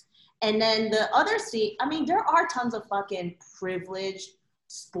barriers. And then the other there are tons of fucking privileged,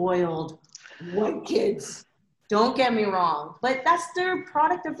 spoiled white kids. Don't get me wrong, but that's their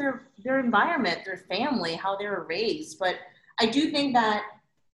product of their environment, their family, how they were raised. But I do think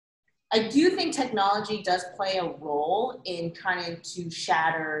technology does play a role in kind of to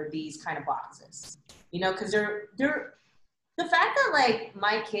shatter these kind of boxes, you know, because they're the fact that like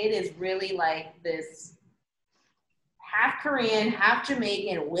my kid is really like this half Korean, half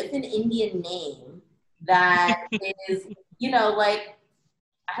Jamaican with an Indian name that is, you know, like,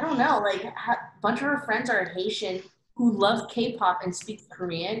 I don't know, like a bunch of her friends are Haitian who loves K-pop and speaks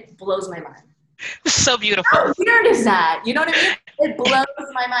Korean blows my mind. So beautiful. How weird is that? You know what I mean? It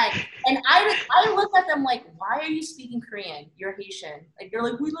blows my mind. And I look at them like, why are you speaking Korean? You're Haitian. Like, you're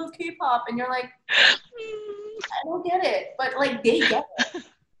like, we love K-pop. And you're like, I don't get it. But like, they get it.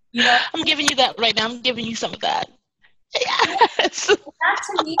 You know? I'm giving you that right now. I'm giving you some of that. Yes. That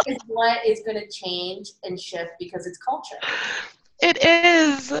to me is what is going to change and shift because it's culture. It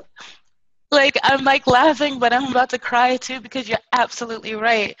is. I'm like laughing, but I'm about to cry too because you're absolutely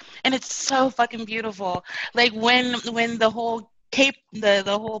right, and it's so fucking beautiful. Like when the whole the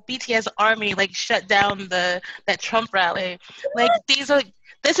whole BTS army like shut down that Trump rally. Like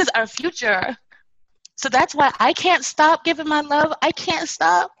this is our future. So that's why I can't stop giving my love. I can't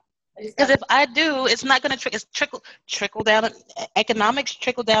stop. Because if I do, it's not going to trickle down economics,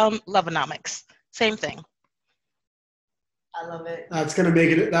 trickle down loveonomics. Same thing. I love it. That's gonna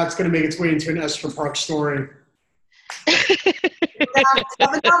make its way into an Esther Park story.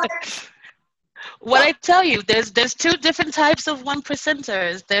 What I tell you, there's two different types of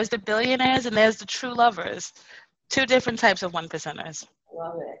 1%ers. There's the billionaires and there's the true lovers. Two different types of 1%ers.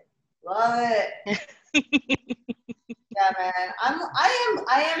 Love it. Love it. Yeah, man.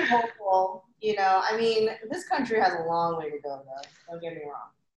 I am hopeful. You know, I mean, this country has a long way to go, though. Don't get me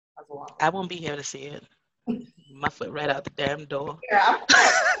wrong. That's a long way. I won't be here to see it. My foot right out the damn door. Yeah,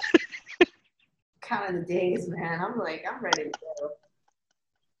 I'm counting the days, man. I'm ready to go.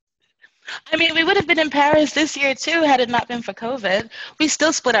 I mean, we would have been in Paris this year too had it not been for COVID. We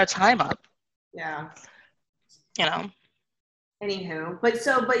still split our time up. Yeah. You know. Anywho,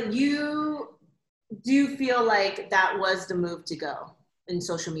 but you do feel like that was the move to go in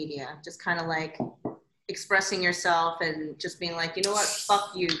social media, just kind of like expressing yourself and just being like, you know what,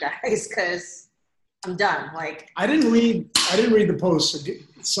 fuck you guys, because I'm done. Like I didn't read the post. So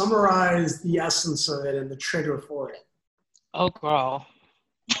summarize the essence of it and the trigger for it. Oh, girl.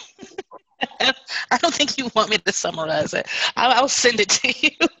 I don't think you want me to summarize it. I'll send it to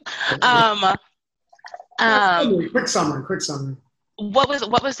you. Quick summary. What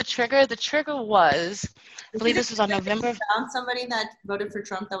was the trigger? The trigger was, I believe this was on November. Found somebody that voted for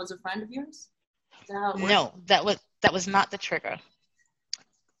Trump that was a friend of yours? Is that how it works? No, that was not the trigger.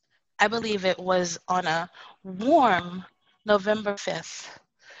 I believe it was on a warm November 5th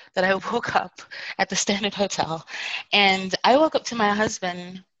that I woke up at the Standard Hotel, and I woke up to my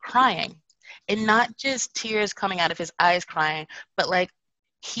husband crying, and not just tears coming out of his eyes crying, but like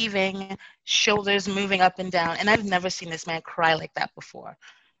heaving, shoulders moving up and down. And I've never seen this man cry like that before,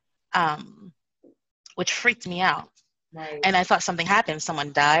 which freaked me out. Right. And I thought something happened,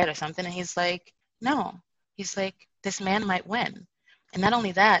 someone died or something. And he's like, no. He's like, this man might win. And not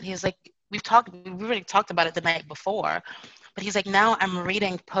only that, he's like, we already talked about it the night before, but he's like, now I'm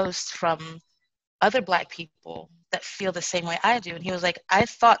reading posts from other Black people that feel the same way I do. And he was like, I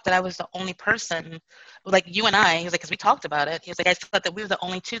thought that I was the only person, like you and I, he was like, because we talked about it. He was like, I thought that we were the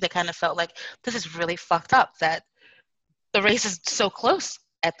only two that kind of felt like this is really fucked up, that the race is so close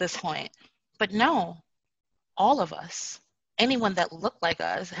at this point. But no, all of us, anyone that looked like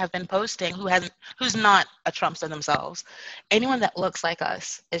us have been posting who's not a Trumpster themselves. Anyone that looks like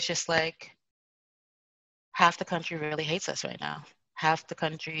us is just like, half the country really hates us right now. Half the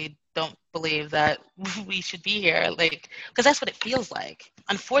country don't believe that we should be here, like, because that's what it feels like.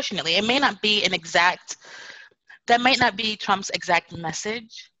 Unfortunately, it may not be that might not be Trump's exact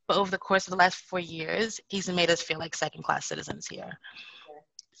message, but over the course of the last 4 years, he's made us feel like second-class citizens here.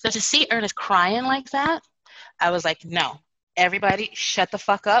 So to see Ernest crying like that, I was like, no, everybody shut the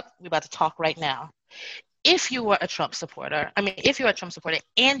fuck up. We're about to talk right now. If you were a Trump supporter, if you're a Trump supporter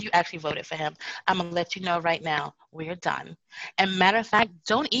and you actually voted for him, I'm going to let you know right now, we're done. And matter of fact,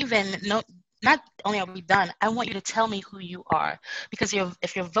 not only are we done, I want you to tell me who you are. Because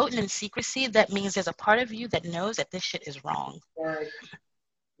if you're voting in secrecy, that means there's a part of you that knows that this shit is wrong.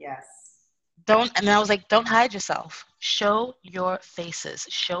 Yes. And I was like, don't hide yourself. Show your faces.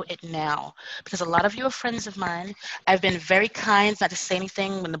 Show it now. Because a lot of you are friends of mine. I've been very kind not to say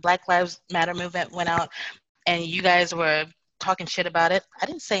anything when the Black Lives Matter movement went out and you guys were talking shit about it. I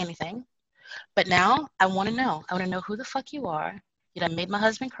didn't say anything. But now I want to know. I want to know who the fuck you are. You done made my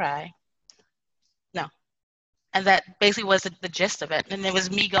husband cry. No. And that basically was the gist of it. And it was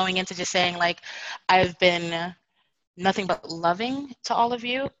me going into just saying, like, I've been nothing but loving to all of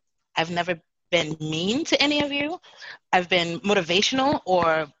you. I've never been mean to any of you. I've been motivational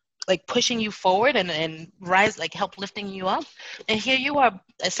or like pushing you forward and rise, like help lifting you up. And here you are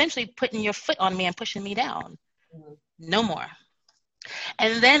essentially putting your foot on me and pushing me down. No more.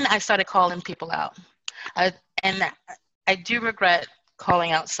 And then I started calling people out. And I do regret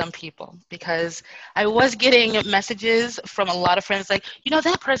calling out some people because I was getting messages from a lot of friends like,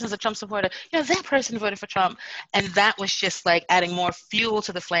 that person's a Trump supporter. That person voted for Trump. And that was just like adding more fuel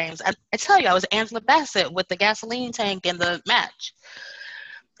to the flames. I tell you, I was Angela Bassett with the gasoline tank and the match.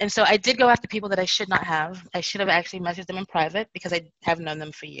 And so I did go after people that I should not have. I should have actually messaged them in private because I have known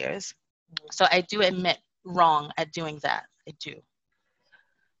them for years. So I do admit wrong at doing that. I do.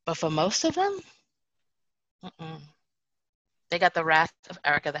 But for most of them, They got the wrath of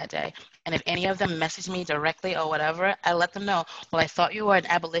Erica that day. And if any of them message me directly or whatever, I let them know, well, I thought you were an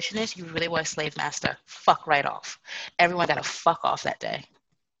abolitionist. You really were a slave master. Fuck right off. Everyone got to fuck off that day.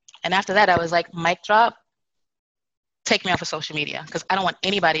 And after that, I was like, mic drop, take me off of social media because I don't want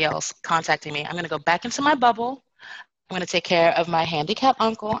anybody else contacting me. I'm going to go back into my bubble. I'm going to take care of my handicapped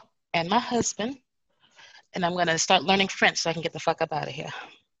uncle and my husband. And I'm going to start learning French so I can get the fuck up out of here.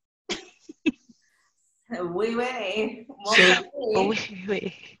 Oui, oui.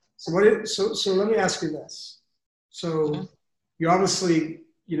 So let me ask you this. So you obviously,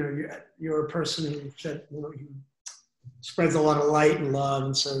 you're a person who said, who spreads a lot of light and love,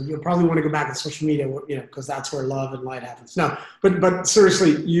 and so you'll probably want to go back to social media, because that's where love and light happens. No, but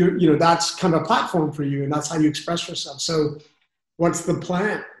seriously, that's kind of a platform for you, and that's how you express yourself. So, what's the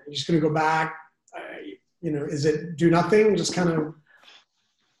plan? You're just going to go back? Is it do nothing? Just kind of.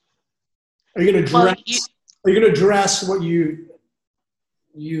 Are you going to address? Are you going to address what you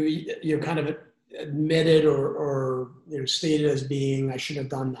kind of admitted or stated as being, I should have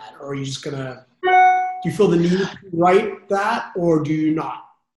done that, or are you just going to? Do you feel the need to write that, or do you not?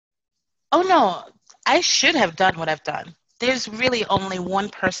 Oh no, I should have done what I've done. There's really only one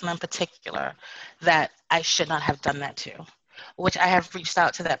person in particular that I should not have done that to, which I have reached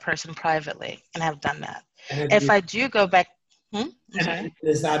out to that person privately and have done that. If I do go back,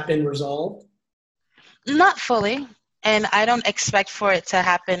 has that been resolved? Not fully, and I don't expect for it to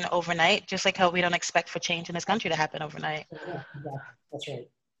happen overnight, just like how we don't expect for change in this country to happen overnight. Yeah, that's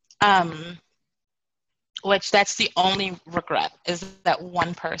right. Which that's the only regret is that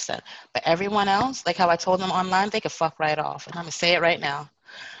one person. But everyone else, like how I told them online, they could fuck right off. And I'm going to say it right now.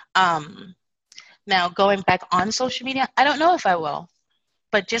 Now, going back on social media, I don't know if I will.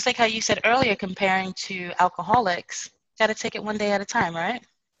 But just like how you said earlier, comparing to alcoholics, got to take it one day at a time, right?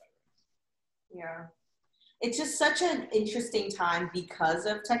 Yeah. It's just such an interesting time because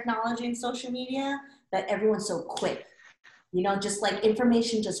of technology and social media that everyone's so quick. Just like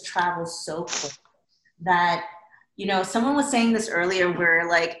information just travels so quick that, someone was saying this earlier, we're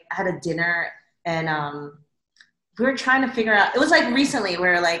like at a dinner and we were trying to figure out, it was like recently, we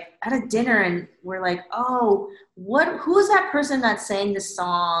were like at a dinner and we're like, oh, who's that person that sang this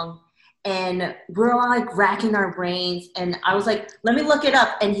song? And we're all like racking our brains. And I was like, let me look it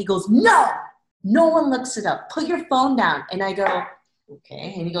up. And he goes, no one looks it up. Put your phone down. And I go,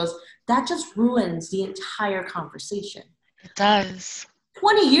 okay. And he goes, that just ruins the entire conversation. It does.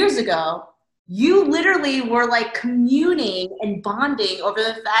 20 years ago, you literally were like communing and bonding over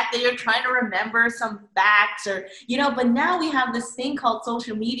the fact that you're trying to remember some facts or, but now we have this thing called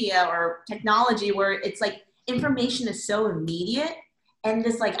social media or technology where it's like information is so immediate and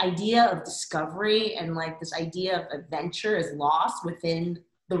this like idea of discovery and like this idea of adventure is lost within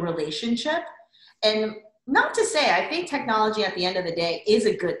the relationship. And not to say, I think technology at the end of the day is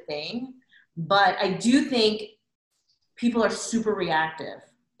a good thing, but I do think people are super reactive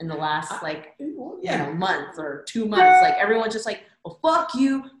in the last month or 2 months. Like everyone's just like, well, fuck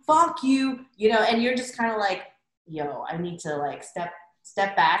you, and you're just kind of like, I need to like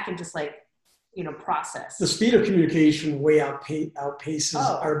step back and just like, process. The speed of communication way outpaces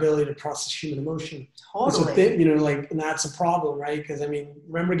our ability to process human emotion. Totally. And that's a problem, right? Because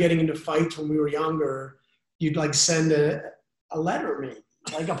remember getting into fights when we were younger, you'd like send a letter maybe,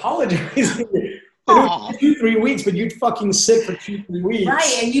 like apologizing. It was 2-3 weeks, but you'd fucking sit for 2-3 weeks,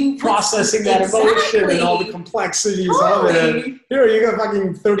 right? And you processing that emotion and all the complexities of it. Here, you got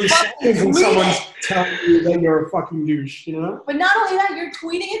fucking 30 seconds, and someone's telling you that you're a fucking douche, But not only that, you're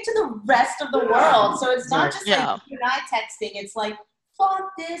tweeting it to the rest of the world. So it's not just like you and I texting. It's like,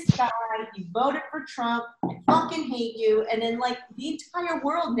 fuck this guy. You voted for Trump. I fucking hate you. And then like the entire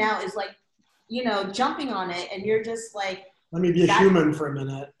world now is like, jumping on it, and you're just like. Let me be a human for a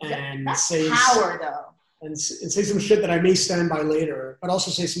minute and say power though, and say some shit that I may stand by later, but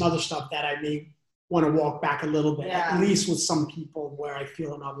also say some other stuff that I may want to walk back a little bit, at least with some people where I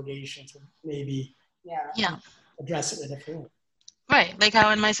feel an obligation to maybe address it in a different way. Right, like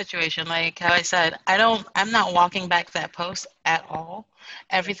how in my situation, like how I said, I'm not walking back that post at all.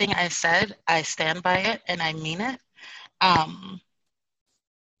 Everything I said, I stand by it and I mean it. And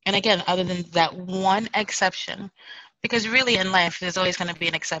again, other than that one exception. Because really in life, there's always going to be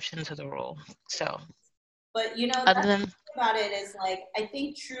an exception to the rule. So, but the thing about it is like, I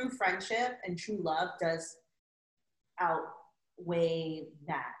think true friendship and true love does outweigh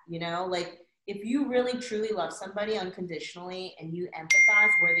that, like if you really truly love somebody unconditionally and you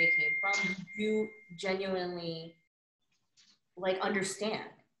empathize where they came from, you genuinely like understand.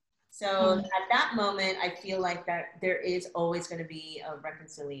 So at that moment, I feel like that there is always going to be a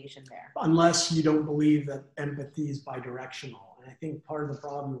reconciliation there. Unless you don't believe that empathy is bidirectional. And I think part of the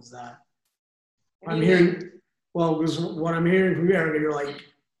problem is that I'm hearing, well, because what I'm hearing from you, Erica, you're like,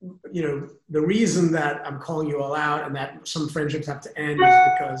 you know, the reason that I'm calling you all out and that some friendships have to end is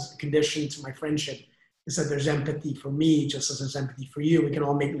because the condition to my friendship is that there's empathy for me, just as there's empathy for you. We can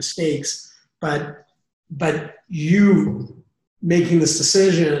all make mistakes, but you making this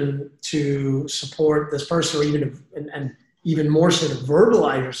decision to support this person, or even and even more so to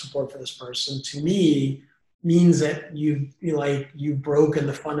verbalize your support for this person, to me means that you've broken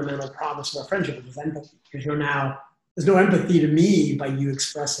the fundamental promise of our friendship, which is empathy. Because there's no empathy to me by you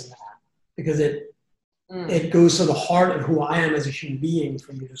expressing that, because it goes to the heart of who I am as a human being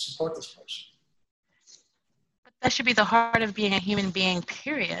for you to support this person. But that should be the heart of being a human being,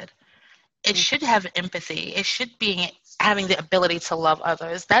 period. It should have empathy. It should be having the ability to love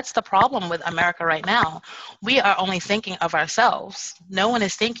others. That's the problem with America right now. We are only thinking of ourselves. No one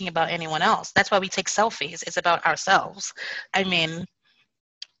is thinking about anyone else. That's why we take selfies. It's about ourselves. I mean,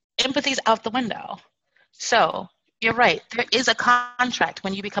 empathy's out the window. So you're right. There is a contract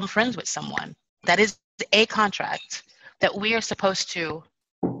when you become friends with someone. That is a contract that we are supposed to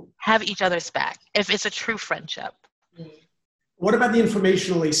have each other's back if it's a true friendship. What about the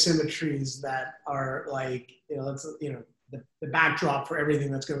informational asymmetries that are like, the backdrop for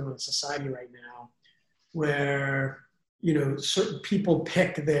everything that's going on in society right now, where, certain people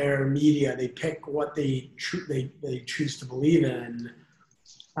pick their media, they pick what they choose to believe in.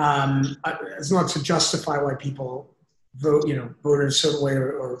 It's not to justify why people vote in a certain way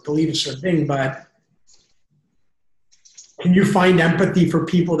or believe a certain thing, but can you find empathy for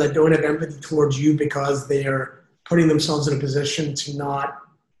people that don't have empathy towards you because they're putting themselves in a position to not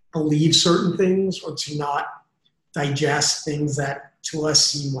believe certain things or to not digest things that to us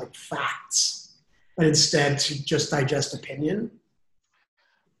seem like facts, but instead to just digest opinion?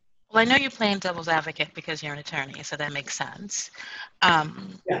 Well, I know you're playing devil's advocate because you're an attorney, so that makes sense.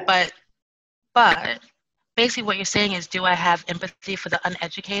 Yeah. But basically what you're saying is, do I have empathy for the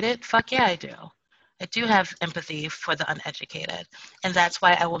uneducated? Fuck yeah, I do. I do have empathy for the uneducated. And that's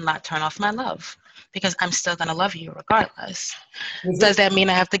why I will not turn off my love, because I'm still going to love you regardless. Does that mean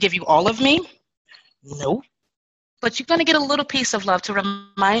I have to give you all of me? No. But you're going to get a little piece of love to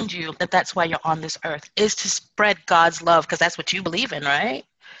remind you that that's why you're on this earth, is to spread God's love, because that's what you believe in, right?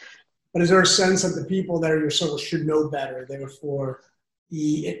 But is there a sense that the people that are your circle should know better? Therefore,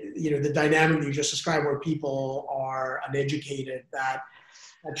 the dynamic that you just described, where people are uneducated, that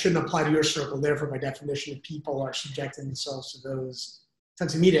shouldn't apply to your circle. Therefore, by definition, if people are subjecting themselves to those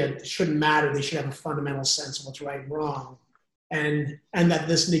types of media, it shouldn't matter. They should have a fundamental sense of what's right and wrong, and that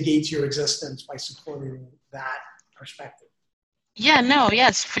this negates your existence by supporting that perspective. Yeah, no,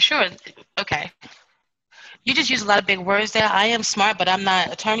 yes, for sure. Okay. You just use a lot of big words there. I am smart, but I'm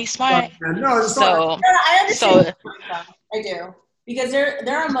not attorney smart. No, it's not. No, I understand. I do. Because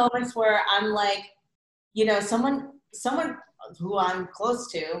there are moments where I'm like, someone who I'm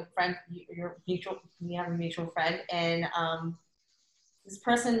close to, friend, we have a mutual friend, and this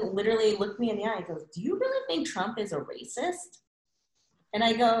person literally looked me in the eye and goes, "Do you really think Trump is a racist?" And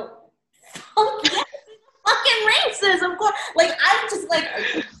I go, "Fuck yes, he's fucking racist, of course." Like, I'm just like, "Are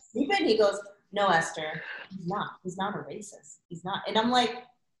you stupid?" He goes, "No, Esther, he's not. He's not a racist. He's not." And I'm like,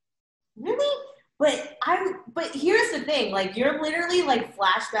 "Really?" But here's the thing, like, you're literally like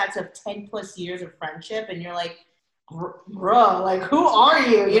flashbacks of 10 plus years of friendship, and you're like, bro, like, who are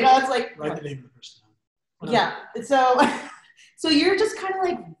you? It's like, write the name of the person down. Yeah. So you're just kind of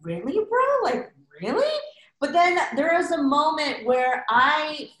like, really, bro? Like, really? But then there was a moment where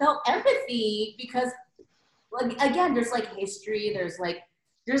I felt empathy because, like, again, there's like history, there's like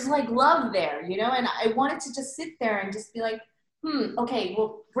love there, and I wanted to just sit there and just be like, okay,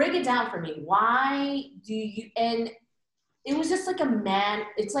 well, break it down for me. Why do you, and it was just like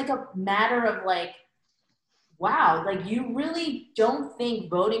it's like a matter of like, wow, like, you really don't think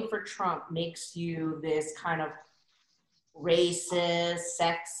voting for Trump makes you this kind of racist,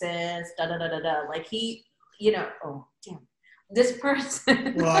 sexist, da-da-da-da-da. Like, he, oh, damn. This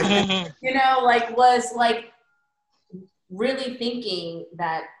person, like, was like really thinking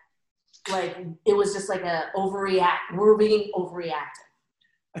that, like, it was just like we're being overreactive.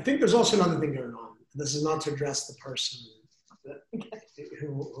 I think there's also another thing going on. This is not to address the person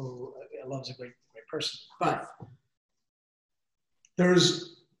who loves a great person, but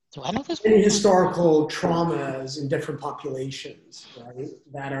there's many historical traumas in different populations, right,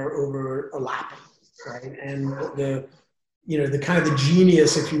 that are overlapping, right, and the kind of the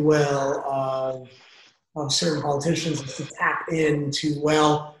genius, if you will, of certain politicians is to tap into,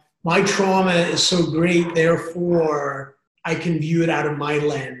 well, my trauma is so great, therefore I can view it out of my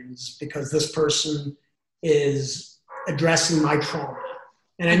lens because this person is addressing my trauma.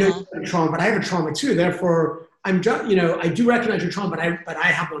 And I know you have a trauma, but I have a trauma too. Therefore, I do recognize your trauma, but I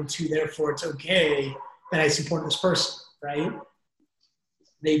have one too. Therefore, it's okay that I support this person, right?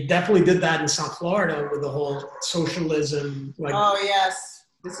 They definitely did that in South Florida with the whole socialism. Like, oh yes,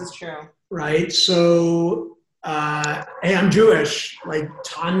 this is true. Right. So, hey, I'm Jewish. Like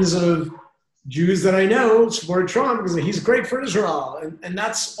tons of Jews that I know support Trump because he's great for Israel, and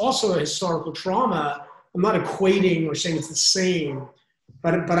that's also a historical trauma. I'm not equating or saying it's the same,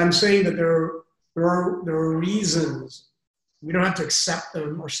 but I'm saying that there are reasons. We don't have to accept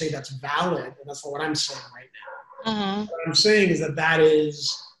them or say that's valid, and that's not what I'm saying right now. What I'm saying is that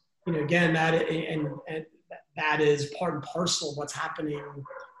is, again, that is part and parcel of what's happening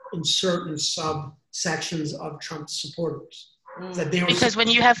in certain subsections of Trump's supporters. That they because when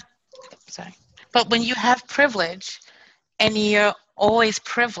you have privilege and you're always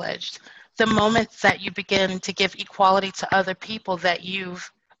privileged, the moment that you begin to give equality to other people that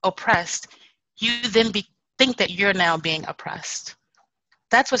you've oppressed, you then think that you're now being oppressed.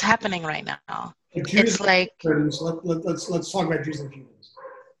 That's what's happening right now. It's like, let's talk about Jews and Cubans.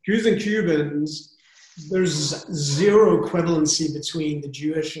 Jews and Cubans, there's zero equivalency between the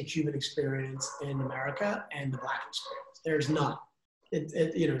Jewish and Cuban experience in America and the Black experience. There's none.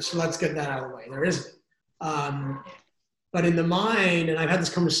 So let's get that out of the way. There isn't. But in the mind, and I've had this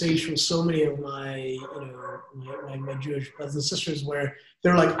conversation with so many of my Jewish brothers and sisters where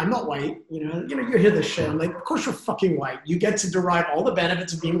they're like, I'm not white. You hear this shit. I'm like, of course you're fucking white. You get to derive all the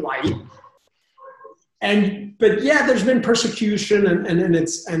benefits of being white. But yeah, there's been persecution and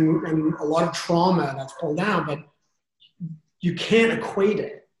a lot of trauma that's pulled down, but you can't equate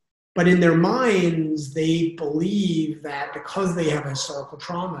it. But in their minds, they believe that because they have historical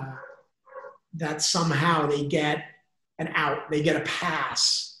trauma, that somehow they get an out, they get a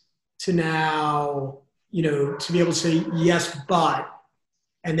pass to now, to be able to say yes, but,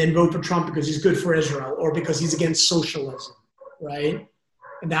 and then vote for Trump because he's good for Israel or because he's against socialism, right?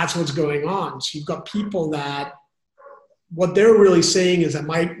 And that's what's going on. So you've got people that what they're really saying is that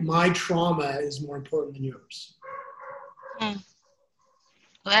my trauma is more important than yours.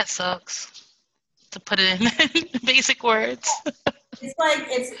 Well, that sucks, to put it in basic words. It's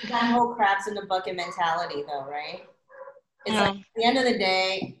that whole crabs in the bucket mentality though, right? It's like at the end of the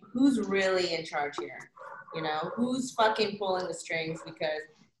day, who's really in charge here? Who's fucking pulling the strings? Because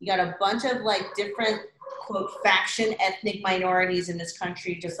you got a bunch of like different quote faction ethnic minorities in this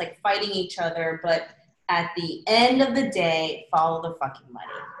country just like fighting each other, but at the end of the day, follow the fucking money.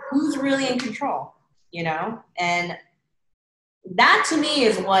 Who's really in control? And that to me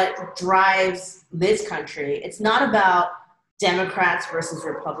is what drives this country. It's not about Democrats versus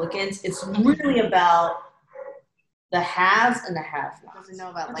Republicans. It's really about the haves and the have-nots. Doesn't know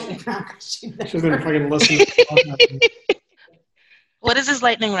about lightning round. Should have been fucking listening. What is this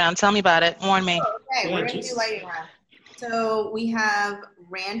lightning round? Tell me about it. Warn me. Okay, we're going to do lightning round. So we have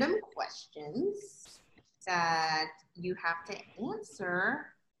random questions that you have to answer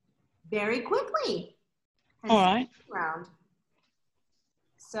very quickly. All right. Round.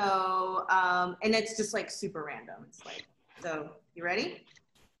 So, and it's just like super random. It's like, so you ready?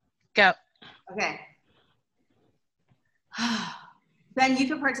 Go. Okay. Ben, you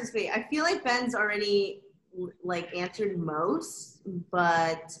can participate. I feel like Ben's already like answered most,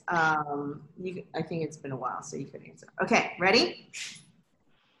 but I think it's been a while, so you could answer. Okay, ready?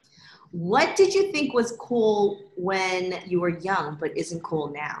 What did you think was cool when you were young, but isn't cool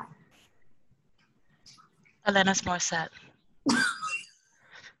now? Alanis Morissette.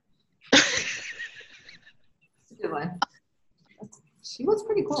 That's a good one. She was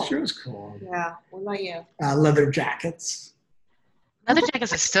pretty cool. She was cool. Yeah. What about you? Leather jackets. Leather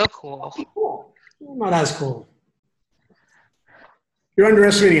jackets are still cool. Cool. Not as cool. You're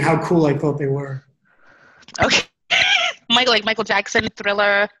underestimating how cool I thought they were. Okay. Michael Jackson,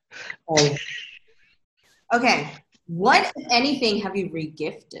 Thriller. Oh. Okay. What, if anything, have you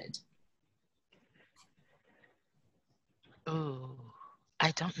regifted? Ooh,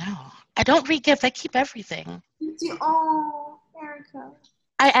 I don't know. I don't regift. I keep everything. Oh, Erica.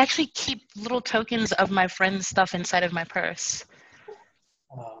 I actually keep little tokens of my friends' stuff inside of my purse.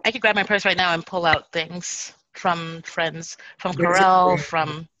 I could grab my purse right now and pull out things from friends, from Corel,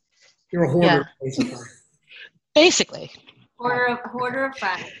 from... You're a hoarder, basically. Basically. Hoarder of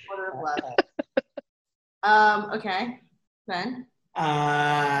friends, hoarder of love. Okay. Ben?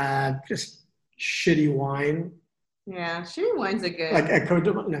 Just shitty wine. Yeah, shitty wine's a good... Like Echo...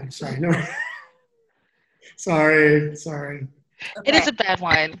 No, sorry. No. Sorry. Okay. It is a bad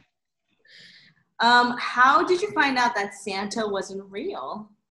wine. How did you find out that Santa wasn't real?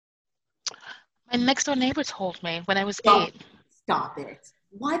 My next door neighbor told me when I was Stop. 8. Stop it.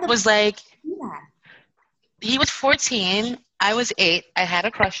 Why the Was like, do that? he was 14, I was 8, I had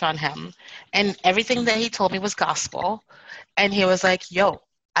a crush on him, and everything that he told me was gospel. And he was like, yo,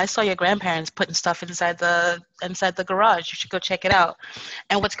 I saw your grandparents putting stuff inside the garage. You should go check it out.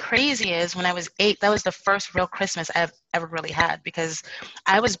 And what's crazy is when I was 8, that was the first real Christmas I've ever really had, because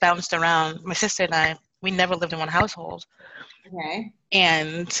I was bounced around. My sister and I, we never lived in one household. Okay.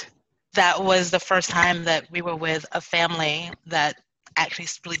 And that was the first time that we were with a family that actually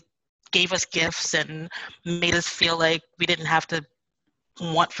really gave us gifts and made us feel like we didn't have to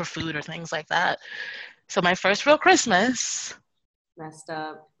want for food or things like that. So my first real Christmas. Messed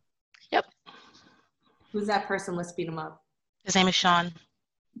up. Yep. Who's that person? Let's beat him up. His name is Sean.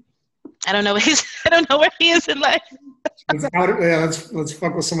 I don't know where he is in life. Let's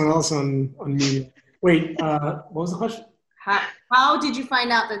fuck with someone else on media. Wait, what was the question? How did you find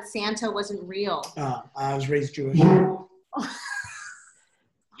out that Santa wasn't real? I was raised Jewish. You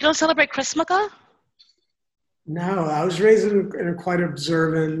don't celebrate Christmas? No, I was raised in a quite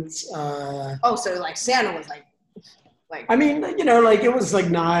observant. So like Santa was like. I mean, like it was like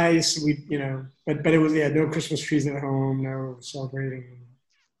nice. We, but it was no Christmas trees at home. No celebrating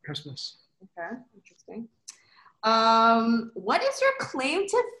Christmas. Okay, interesting. What is your claim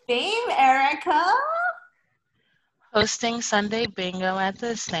to fame, Erica? Hosting Sunday bingo at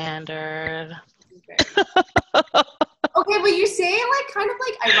the Standard. Okay. Okay, but you're saying like kind of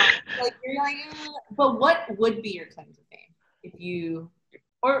like ironic, like you're like, but what would be your claim to fame if you,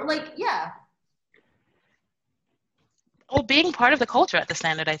 or like, yeah. Well, being part of the culture at the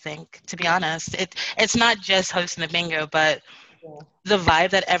Standard, I think, to be honest. It's not just hosting the bingo, but the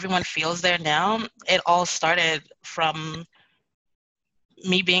vibe that everyone feels there now, it all started from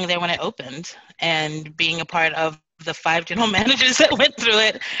me being there when it opened and being a part of the 5 general managers that went through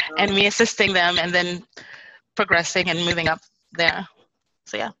it and me assisting them and then progressing and moving up there.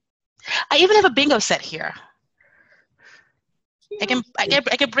 So yeah. I even have a bingo set here. I can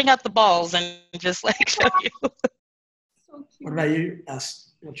bring out the balls and just like show you. What about you?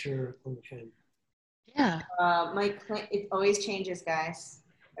 What's your claim to fame? Yeah. My claim, it always changes, guys.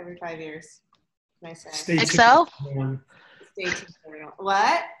 Every 5 years. Can I say? Stay tuned. Stay tuned.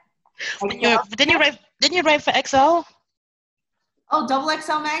 What? Didn't you write for XL? Oh, Double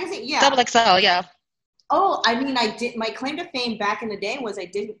XL magazine? Yeah. Double XL, yeah. Oh, I mean, I did. My claim to fame back in the day was I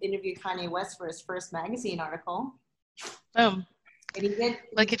did interview Kanye West for his first magazine article. Boom. And he did.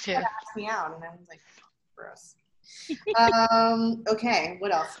 Look at you. Ask me out, and I was like, gross. Okay,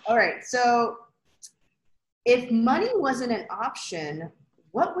 what else? All right, so if money wasn't an option,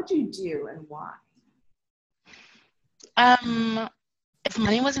 what would you do and why? If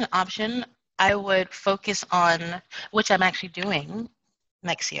money was an option, I would focus on, which I'm actually doing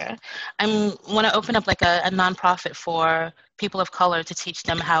next year. I want to open up like a nonprofit for people of color to teach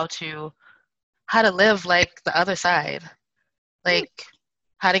them how to live like the other side, like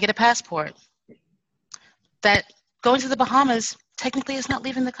how to get a passport. That going to the Bahamas technically is not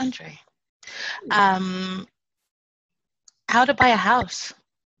leaving the country. How to buy a house,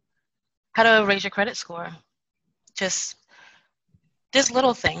 how to raise your credit score, just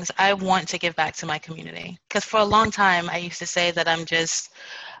little things I want to give back to my community. Because for a long time, I used to say that I'm just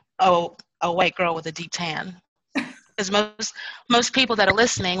a white girl with a deep tan. Because most people that are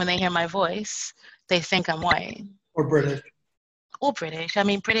listening, when they hear my voice, they think I'm white. Or British. Or British. I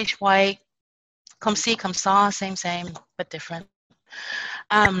mean, British, white, comme ci, comme ça, same, but different.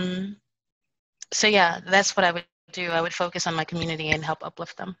 So yeah, that's what I would do. I would focus on my community and help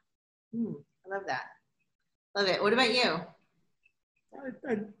uplift them. I love that. Love it. What about you?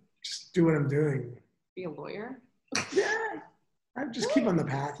 I just do what I'm doing. Be a lawyer? Yeah. I just keep on the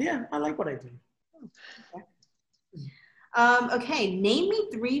path. Yeah, I like what I do. Okay, name me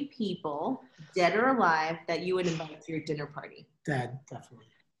 3 people, dead or alive, that you would invite to your dinner party. Dead, definitely.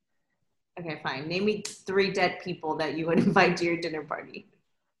 Okay, fine. Name me 3 dead people that you would invite to your dinner party.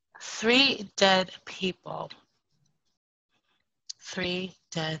 3 dead people. 3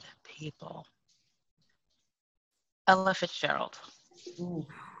 dead people. Ella Fitzgerald. Ooh,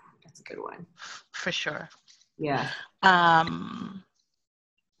 that's a good one. For sure. Yeah.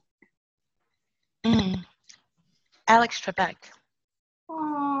 Alex Trebek.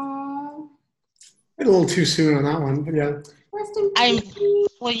 Aww. A little too soon on that one, but yeah.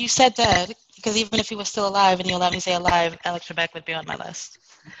 Well, you said dead, because even if he was still alive and you allowed me to say alive, Alex Trebek would be on my list.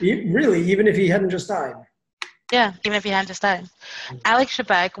 Really? Even if he hadn't just died? Yeah, even if he hadn't just died. Alex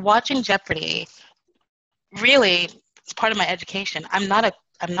Trebek, watching Jeopardy, really, it's part of my education. I'm not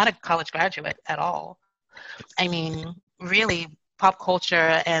I'm not a college graduate at all. I mean, really, pop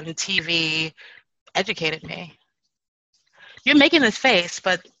culture and TV educated me. You're making this face,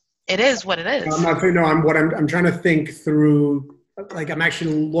 but it is what it is. I'm not saying no. I'm trying to think through. Like I'm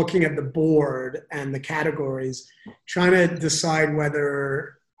actually looking at the board and the categories, trying to decide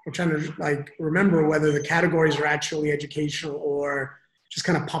whether I'm trying to like remember whether the categories are actually educational or just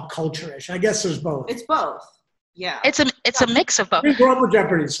kind of pop culture-ish. I guess there's both. It's both. Yeah. It's a mix of both. I didn't grow up with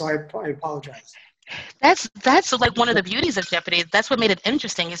Jeopardy, so I apologize. That's like one of the beauties of Jeopardy. That's what made it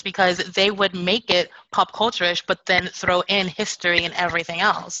interesting, is because they would make it pop culture-ish, but then throw in history and everything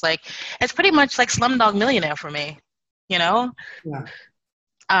else. Like it's pretty much like Slumdog Millionaire for me, you know?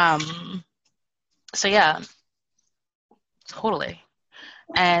 Yeah. So yeah, totally.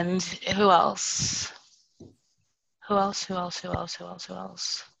 And who else? Who else?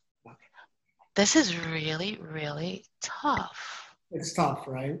 This is really, really tough. It's tough,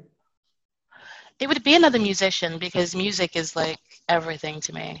 right? It would be another musician, because music is like everything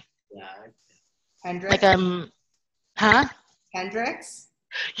to me. Yeah. Hendrix? Like huh? Hendrix?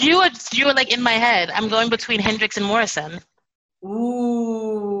 You were like in my head. I'm going between Hendrix and Morrison.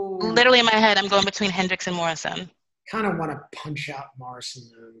 Ooh. Literally in my head, I'm going between Hendrix and Morrison. Kind of want to punch out Morrison.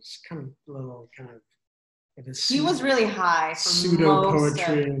 It's kind of a little kind of. He was really high for pseudo most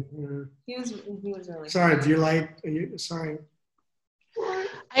poetry. of, he was really Sorry, high. do you like? Are you sorry?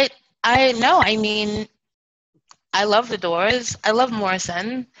 I know. I mean, I love the Doors. I love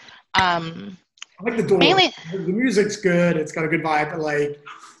Morrison. I like the Doors. Mainly, The music's good. It's got a good vibe, but like,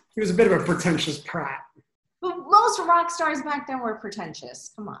 he was a bit of a pretentious prat. But most rock stars back then were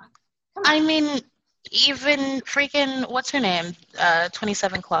pretentious. Come on. I mean, even freaking what's her name?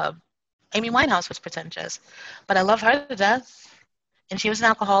 27 Club. Amy Winehouse was pretentious, but I love her to death. And she was an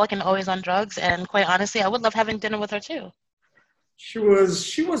alcoholic and always on drugs. And quite honestly, I would love having dinner with her too. She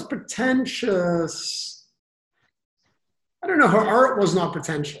was pretentious. I don't know. Her art was not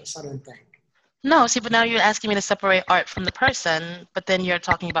pretentious, I don't think. No, see, but now you're asking me to separate art from the person, but then you're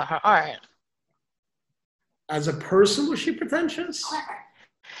talking about her art. As a person, was she pretentious?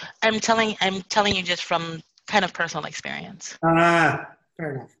 I'm telling you just from kind of personal experience. Fair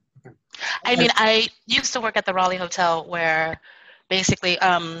enough. Okay. I mean, I used to work at the Raleigh Hotel, where basically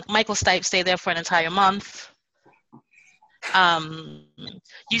Michael Stipe stayed there for an entire month.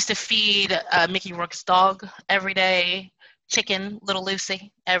 Used to feed Mickey Rourke's dog every day, chicken, little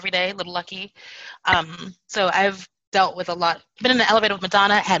Lucy, every day, little Lucky. So I've dealt with a lot. Been in the elevator with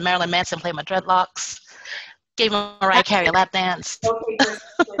Madonna, had Marilyn Manson play my dreadlocks, gave Mariah Carey a lap dance.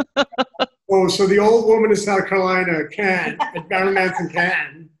 Oh, so the old woman in South Carolina can, and Marilyn Manson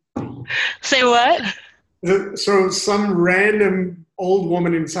can. Say what? So some random old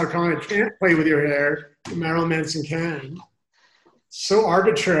woman in South Carolina can't play with your hair, and Marilyn Manson can. So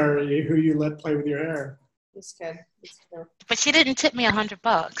arbitrary who you let play with your hair. It's good. It's good. But she didn't tip me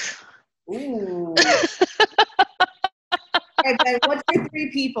 $100. Ooh. Okay, Ben, what's your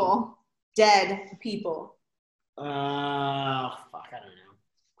 3 people? Dead people. Fuck, I don't know.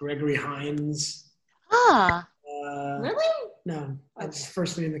 Gregory Hines. Ah. Really? No, that's the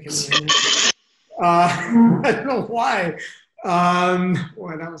first thing that came to mind. I don't know why.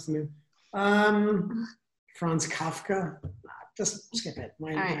 Why that was the name. Franz Kafka. Just skip it. All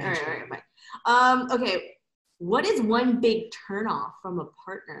right. Okay. What is one big turnoff from a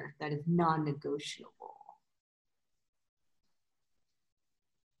partner that is non-negotiable?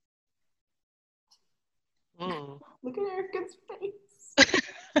 Look at Erica's face.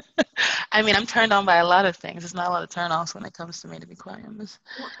 I mean, I'm turned on by a lot of things. There's not a lot of turn-offs when it comes to me, to be quite honest.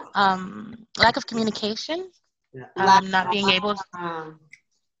 Lack of communication. Not being able to,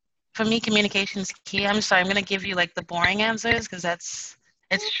 for me, communication is key. I'm sorry, I'm going to give you like the boring answers, because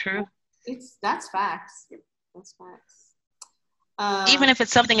it's true. That's facts. That's facts. Even if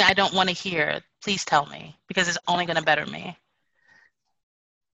it's something I don't want to hear, please tell me, because it's only going to better me.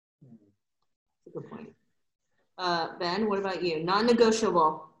 That's a good point. Ben, what about you?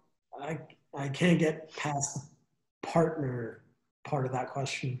 Non-negotiable. I can't get past the partner part of that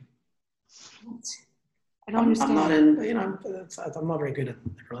question. I don't understand. I'm not in, I'm not very good at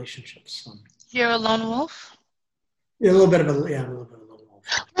relationships. So. You're a lone wolf? Yeah, a little bit of a lone wolf.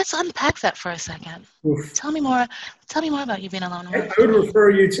 Let's unpack that for a second. Oof. Tell me more about you being a lone wolf. I would refer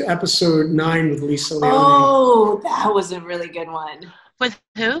you to episode 9 with Lisa Leone. Oh, that was a really good one. With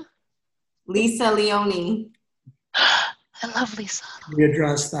who? Lisa Leone. I love Lisa. We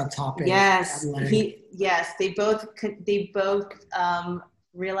addressed that topic. Yes, they both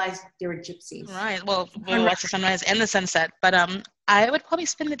realized they were gypsies. Right. Well, we watched the sunrise and the sunset. But I would probably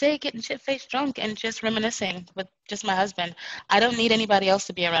spend the day getting shit-faced drunk and just reminiscing with just my husband. I don't need anybody else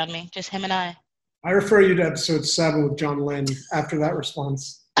to be around me, just him and I. I refer you to episode 7 with John Lynn after that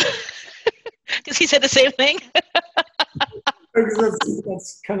response. Because he said the same thing. Because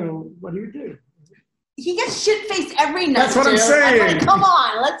that's kind of what he would do. He gets shit-faced every night. That's what I'm saying. I'm like, come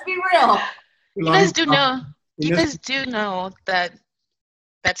on, let's be real. You guys do know that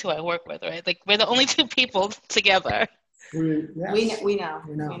that's who I work with, right? Like, we're the only two people together. We know.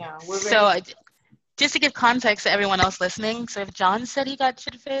 So just to give context to everyone else listening, so if John said he got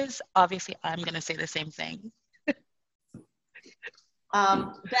shit fizz, obviously I'm going to say the same thing.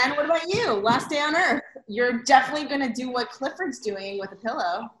 Ben, what about you? Last day on Earth. You're definitely going to do what Clifford's doing with a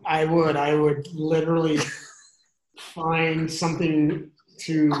pillow. I would literally find something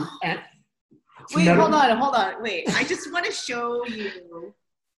to... Wait, hold on. Wait, I just want to show you.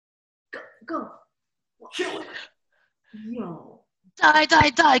 Go. Kill it. Yo. Die.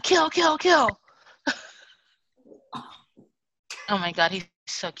 Kill. Oh my God, he's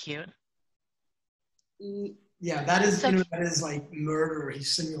so cute. Yeah, that is like murder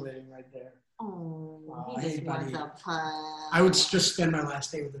he's simulating right there. Oh, he just wants a pun. I would just spend my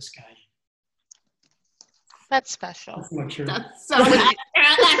last day with this guy. That's special. That's not true. That's so not true.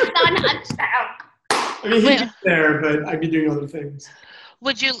 I mean, he'd be there, but I'd be doing other things.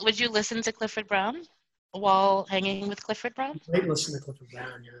 Would you listen to Clifford Brown while hanging with Clifford Brown? I'd listen to Clifford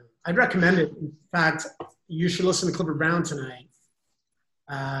Brown, yeah. I'd recommend it. In fact, you should listen to Clifford Brown tonight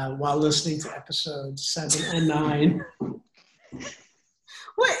while listening to episodes 7 and 9.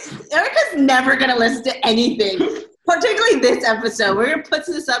 What? Erica's never going to listen to anything, particularly this episode. We're going to put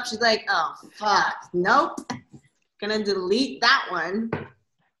this up. She's like, oh, fuck. Nope. Going to delete that one.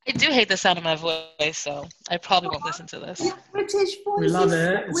 I do hate the sound of my voice, so I probably won't listen to this. British voice. We love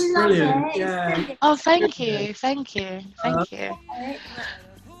it. It's brilliant. Yeah. Oh, thank you.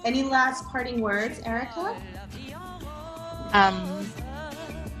 Any last parting words, Erica?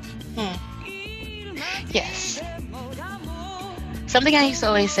 Yes. Something I used to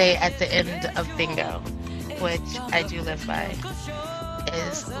always say at the end of bingo, which I do live by,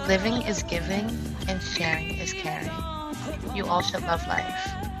 is living is giving and sharing is caring. You all should love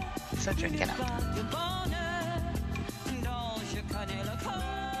life. So drink it up.